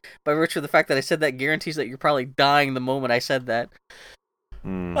Markie. By virtue of the fact that I said that guarantees that you're probably dying the moment I said that.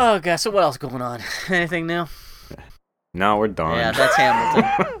 Oh god, so what else going on? Anything new? No, we're done. Yeah, that's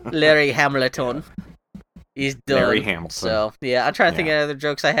Hamilton. Larry Hamilton. He's done. Larry Hamilton. So, yeah, I'm trying to think of other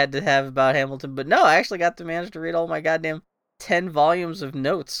jokes I had to have about Hamilton, but no, I actually got to manage to read all my goddamn 10 volumes of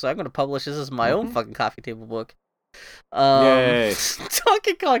notes, so I'm going to publish this as my own fucking coffee table book. Yay.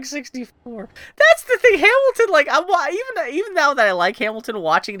 Donkey Kong 64. That's the thing, Hamilton, like, even now that I like Hamilton,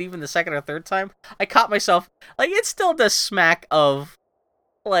 watching it even the second or third time, I caught myself, like, it still does smack of,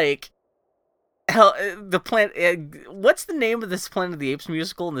 like, hell, the Planet. What's the name of this Planet of the Apes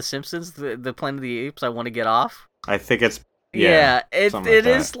musical in The Simpsons? The Planet of the Apes. I want to get off. I think it's it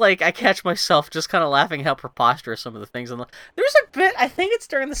is like I catch myself just kind of laughing how preposterous some of the things. There's a bit, I think it's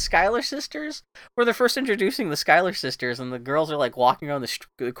during the Schuyler Sisters, where they're first introducing the Schuyler Sisters, and the girls are like walking around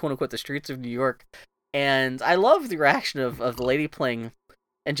the quote unquote the streets of New York, and I love the reaction of the lady playing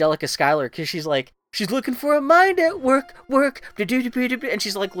Angelica Schuyler, because she's like, she's looking for a mind at work, and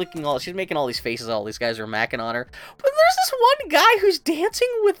she's like she's making all these faces, all these guys are macking on her. But there's this one guy who's dancing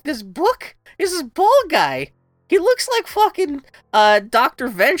with this book, is this bald guy. He looks like fucking Dr.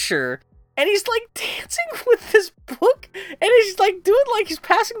 Venture, and he's like dancing with this book, and he's like doing like he's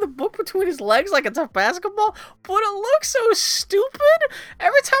passing the book between his legs like it's a basketball, but it looks so stupid.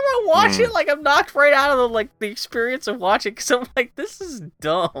 Every time I watch it, like I'm knocked right out of the experience of watching, because I'm like, this is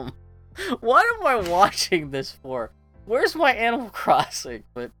dumb. What am I watching this for? Where's my Animal Crossing?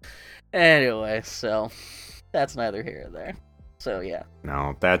 But anyway, so that's neither here nor there. So yeah.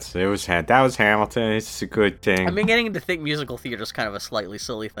 No, that was Hamilton. It's a good thing. I'm beginning to think musical theater is kind of a slightly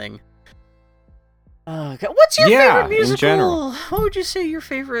silly thing. What's your favorite musical? In general. What would you say your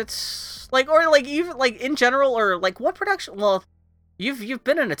favorites? Even in general, or like what production? Well, you've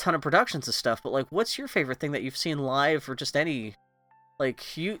been in a ton of productions and stuff, but like, what's your favorite thing that you've seen live, or just any?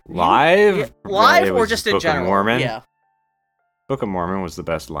 Live, or just in general? Book of Mormon. Yeah. Book of Mormon was the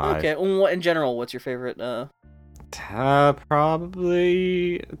best live. Okay, well, in general, what's your favorite?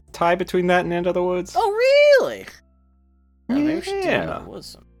 Probably tie between that and End of the Woods. Oh, really? Maybe we should do Yeah. End of the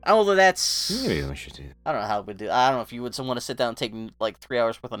Woods. Although that's, Maybe we should do. I don't know how we do. I don't know if you would want to sit down and take like 3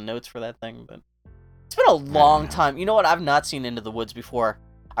 hours worth of notes for that thing, but it's been a long time. You know what? I've not seen Into the Woods before.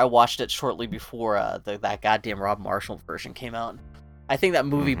 I watched it shortly before that goddamn Rob Marshall version came out. I think that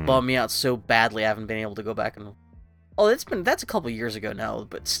movie bummed me out so badly I haven't been able to go back and... Oh, that's a couple years ago now,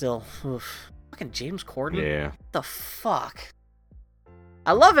 but still. Oof. Fucking James Corden? Yeah. What the fuck?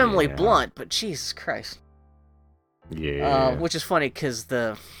 I love Emily Blunt, but Jesus Christ. Yeah. Which is funny, because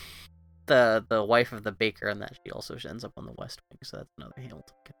the wife of the baker in that, she also ends up on the West Wing, so that's another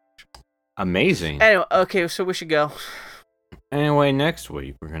Hamilton connection. Amazing. Anyway, okay, so we should go. Anyway, next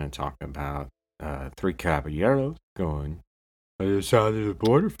week we're going to talk about Three Caballeros going other side of the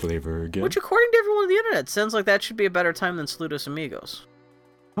border flavor again. Which, according to everyone on the internet, sounds like that should be a better time than Saludos Amigos.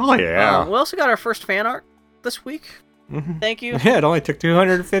 Oh, yeah. We also got our first fan art this week. Mm-hmm. Thank you. Yeah, it only took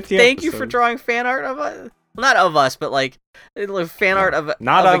 250 Thank you for drawing fan art of us. Well, not of us, but like fan art of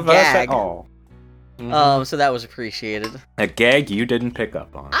not of a gag. Us at all. Mm-hmm. So that was appreciated. A gag you didn't pick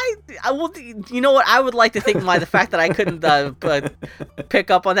up on. I will. You know what? I would like to think the fact that I couldn't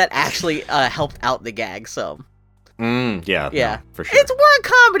pick up on that actually helped out the gag. So. Yeah. Yeah. No, for sure. We're a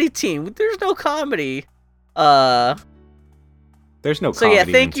comedy team. There's no comedy. There's no. So yeah,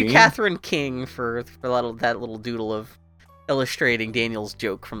 thank you, team. Catherine King, for that little doodle of illustrating Daniel's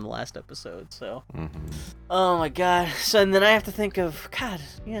joke from the last episode. So, Mm-hmm. oh my god. So and then I have to think of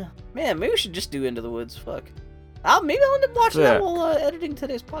man, maybe we should just do Into the Woods. Fuck. Maybe I'll end up watching that while editing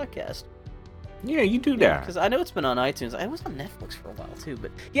today's podcast. Yeah, you do that. Because I know it's been on iTunes. It was on Netflix for a while too.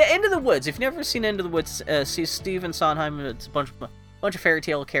 But yeah, Into the Woods. If you've never seen Into the Woods, see Stephen Sondheim. It's a bunch of fairy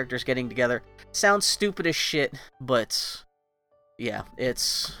tale characters getting together. Sounds stupid as shit, but yeah,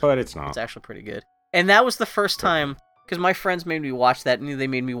 it's not. It's actually pretty good. And that was the first time, because my friends made me watch that, and they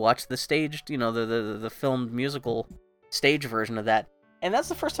made me watch the staged, the filmed musical stage version of that. And that's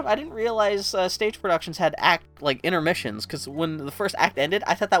the first time I didn't realize stage productions had intermissions, because when the first act ended,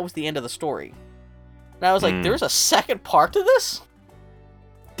 I thought that was the end of the story. And I was like, there's a second part to this?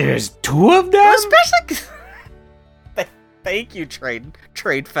 There's 2 of them? Especially... Thank you,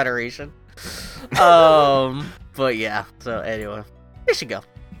 Trade Federation. But yeah, so anyway, we should go.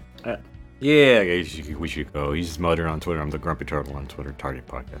 Yeah, we should go. He's Mudder on Twitter. I'm the Grumpy Turtle on Twitter. Target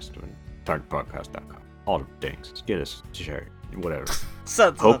Podcast, targetpodcast.com. All the things. Get us, share it, whatever.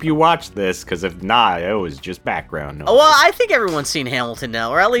 Hope you watch this, because if not, it was just background noise. Well, I think everyone's seen Hamilton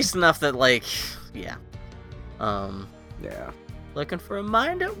now, or at least enough that, yeah. Yeah. Looking for a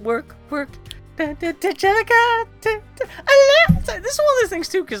mind at work. This is one of those things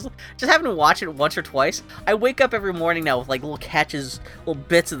too, because just having to watch it once or twice, I wake up every morning now with little catches, little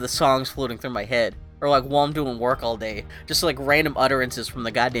bits of the songs floating through my head, or while I'm doing work all day, just random utterances from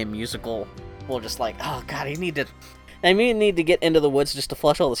the goddamn musical. Well, just oh god, I need to get Into the Woods just to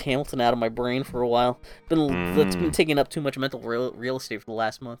flush all this Hamilton out of my brain for a while. It's been taking up too much mental real estate for the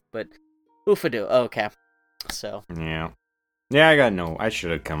last month, but oofadoo. Okay, so yeah, I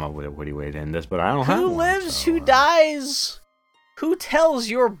should have come up with a witty way to end this, but I don't have one. Who lives, who dies, who tells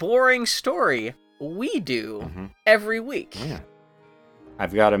your boring story? We do, every week. Yeah.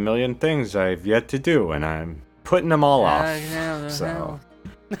 I've got a million things I've yet to do, and I'm putting them all off. So.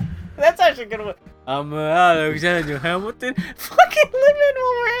 That's actually a good one. I'm Alexander Hamilton. Fucking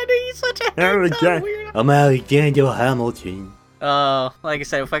Lin-Manuel Miranda, he's such a weirdo. I'm Alexander Hamilton. Like I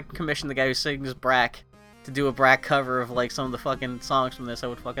said, if I could commission the guy who sings Brack to do a Brack cover of some of the fucking songs from this, I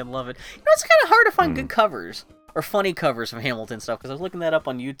would fucking love it. It's kind of hard to find good covers or funny covers of Hamilton stuff, because I was looking that up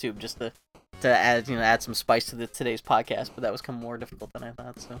on YouTube just to add some spice to today's podcast, but that was kind of more difficult than I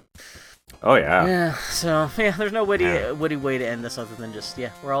thought. So. Oh yeah. Yeah. So there's no witty way to end this other than just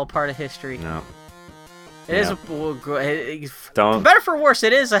we're all part of history. No. It is for better for worse.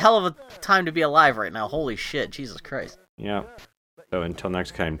 It is a hell of a time to be alive right now. Holy shit, Jesus Christ. Yeah. So until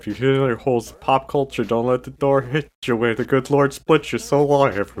next time, if you hear holes pop culture, don't let the door hit you where the good Lord splits you. So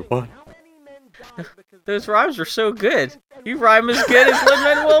long, everyone. Those rhymes are so good. You rhyme as good as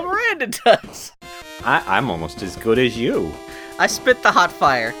Lin-Manuel Miranda does. I'm almost as good as you. I spit the hot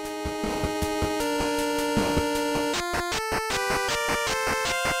fire.